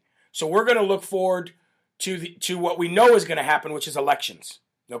day. So we're going to look forward to what we know is going to happen, which is elections.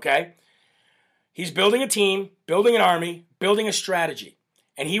 Okay? He's building a team, building an army, building a strategy.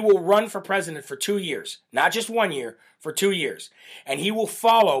 And he will run for president for 2 years. Not just 1 year, for 2 years. And he will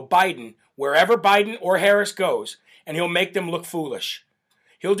follow Biden wherever Biden or Harris goes. And he'll make them look foolish.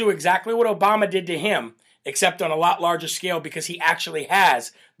 He'll do exactly what Obama did to him, except on a lot larger scale, because he actually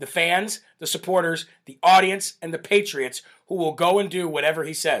has the fans, the supporters, the audience, and the patriots who will go and do whatever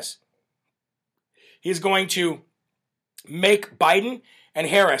he says. He's going to make Biden and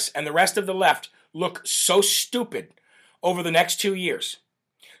Harris and the rest of the left look so stupid over the next 2 years.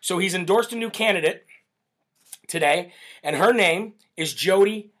 So he's endorsed a new candidate today, and her name is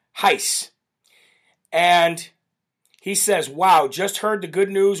Jody Heiss. And he says, wow, just heard the good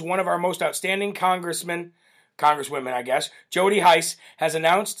news. One of our most outstanding congresswomen, I guess, Jody Heiss, has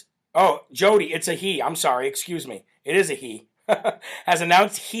announced, Jody, it's a he. I'm sorry, excuse me. It is a he. Has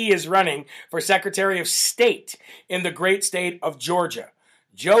announced he is running for Secretary of State in the great state of Georgia.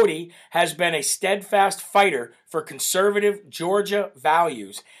 Jody has been a steadfast fighter for conservative Georgia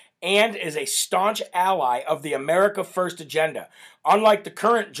values and is a staunch ally of the America First agenda. Unlike the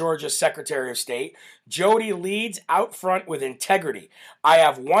current Georgia Secretary of State, Jody leads out front with integrity. I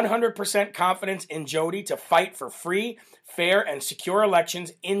have 100% confidence in Jody to fight for free, fair, and secure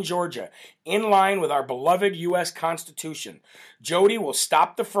elections in Georgia, in line with our beloved U.S. Constitution. Jody will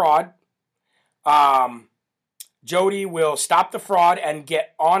stop the fraud. Jody will stop the fraud and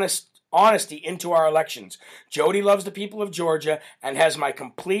get honesty into our elections. Jody loves the people of Georgia and has my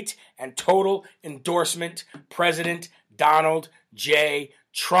complete and total endorsement, President Donald J.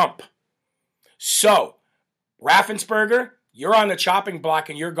 Trump. So, Raffensperger, you're on the chopping block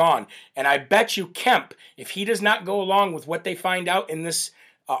and you're gone. And I bet you Kemp, if he does not go along with what they find out in this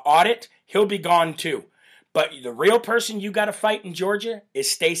audit, he'll be gone too. But the real person you got to fight in Georgia is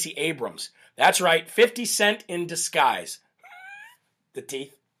Stacey Abrams. That's right, 50 Cent in disguise. The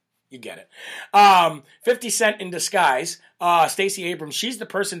teeth, you get it. 50 Cent in disguise. Stacey Abrams, she's the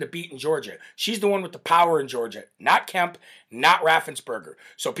person to beat in Georgia. She's the one with the power in Georgia, not Kemp, not Raffensperger.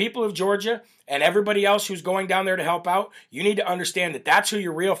 So people of Georgia and everybody else who's going down there to help out, you need to understand that that's who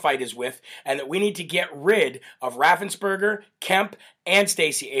your real fight is with, and that we need to get rid of Raffensperger, Kemp, and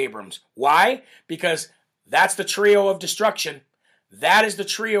Stacey Abrams. Why? Because that's the trio of destruction. That is the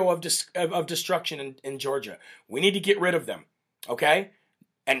trio of destruction in Georgia. We need to get rid of them, okay?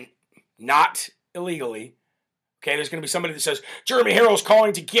 And not illegally. Okay, there's going to be somebody that says, Jeremy Harrell's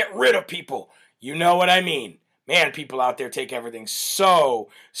calling to get rid of people. You know what I mean. Man, people out there take everything so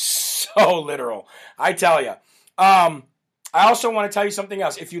literal. I tell you. I also want to tell you something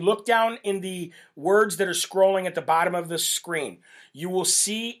else. If you look down in the words that are scrolling at the bottom of the screen, you will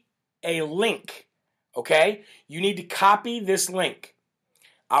see a link. Okay? You need to copy this link.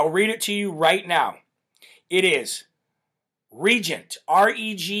 I'll read it to you right now. It is Regent,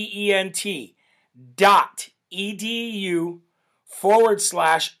 REGENT,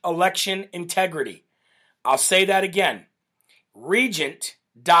 .edu/election integrity. I'll say that again.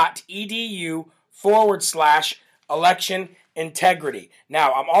 Regent.edu/election integrity.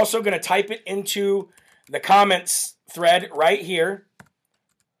 Now, I'm also going to type it into the comments thread right here,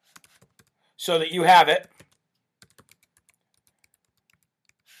 so that you have it.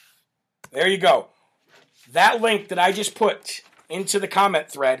 There you go. That link that I just put into the comment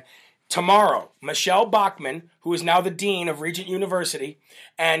thread, tomorrow, Michelle Bachmann, who is now the dean of Regent University,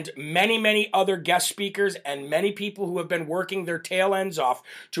 and many other guest speakers and many people who have been working their tail ends off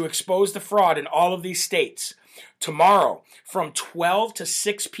to expose the fraud in all of these states. Tomorrow, from 12 to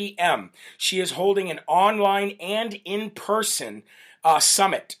 6 p.m., she is holding an online and in-person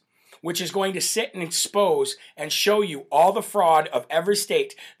summit, which is going to sit and expose and show you all the fraud of every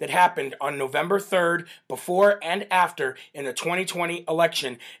state that happened on November 3rd, before and after in the 2020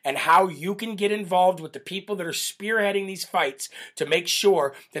 election, and how you can get involved with the people that are spearheading these fights to make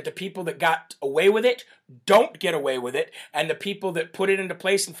sure that the people that got away with it don't get away with it, and the people that put it into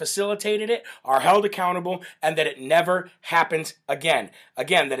place and facilitated it are held accountable, and that it never happens again.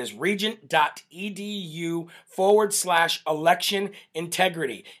 Again, that is regent.edu/election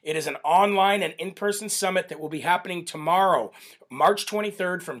integrity. It is an online and in-person summit that will be happening tomorrow, March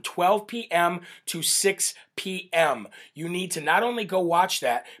 23rd, from 12 p.m. to 6 p.m. You need to not only go watch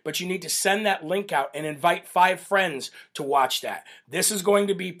that, but you need to send that link out and invite 5 friends to watch that. This is going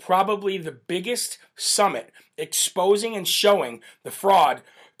to be probably the biggest summit exposing and showing the fraud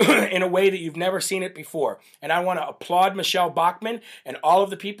in a way that you've never seen it before. And I want to applaud Michelle Bachmann and all of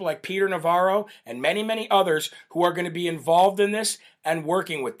the people like Peter Navarro and many others who are going to be involved in this and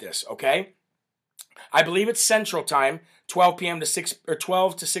working with this, okay? I believe it's Central Time, 12 p.m. to 6 or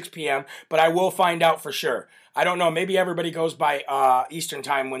 12 to 6 p.m., but I will find out for sure. I don't know, maybe everybody goes by Eastern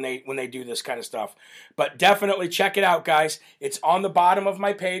Time when they do this kind of stuff. But definitely check it out, guys. It's on the bottom of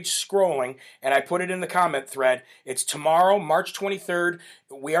my page scrolling, and I put it in the comment thread. It's tomorrow, March 23rd.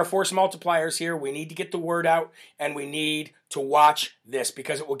 We are force multipliers here. We need to get the word out, and we need to watch this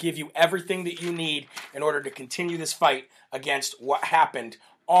because it will give you everything that you need in order to continue this fight against what happened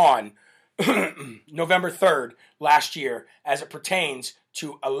on November 3rd last year as it pertains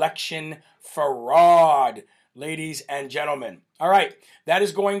to election fraud, ladies and gentlemen. All right, that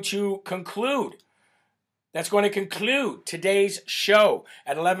is going to conclude That's going to conclude today's show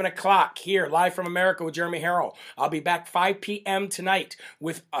at 11 o'clock here, live from America with Jeremy Harrell. I'll be back 5 p.m. tonight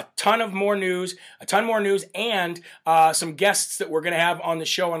with a ton more news, and some guests that we're going to have on the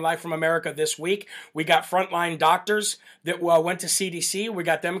show on Live from America this week. We got frontline doctors that went to CDC. We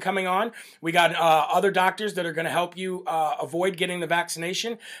got them coming on. We got other doctors that are going to help you avoid getting the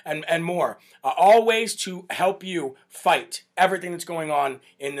vaccination and more. All ways to help you fight everything that's going on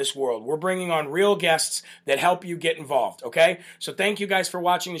in this world. We're bringing on real guests that help you get involved, okay? So thank you guys for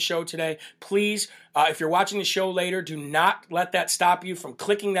watching the show today. Please, if you're watching the show later, do not let that stop you from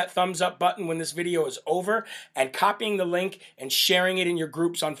clicking that thumbs up button when this video is over and copying the link and sharing it in your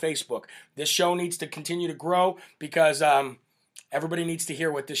groups on Facebook. This show needs to continue to grow because everybody needs to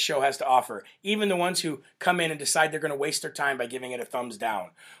hear what this show has to offer. Even the ones who come in and decide they're going to waste their time by giving it a thumbs down.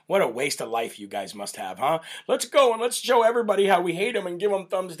 What a waste of life you guys must have, huh? Let's go and let's show everybody how we hate them and give them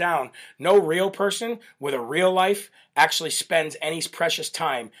thumbs down. No real person with a real life actually spends any precious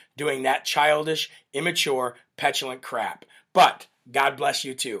time doing that childish, immature, petulant crap. But God bless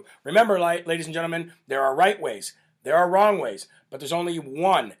you too. Remember, ladies and gentlemen, there are right ways, there are wrong ways, but there's only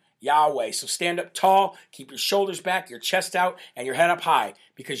one Yahweh. So stand up tall, keep your shoulders back, your chest out, and your head up high,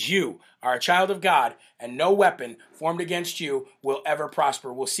 because you are a child of God, and no weapon formed against you will ever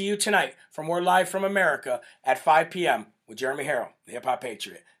prosper. We'll see you tonight from We're Live from America at 5 p.m. with Jeremy Harrell, the Hip Hop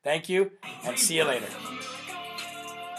Patriot. Thank you, and see you later.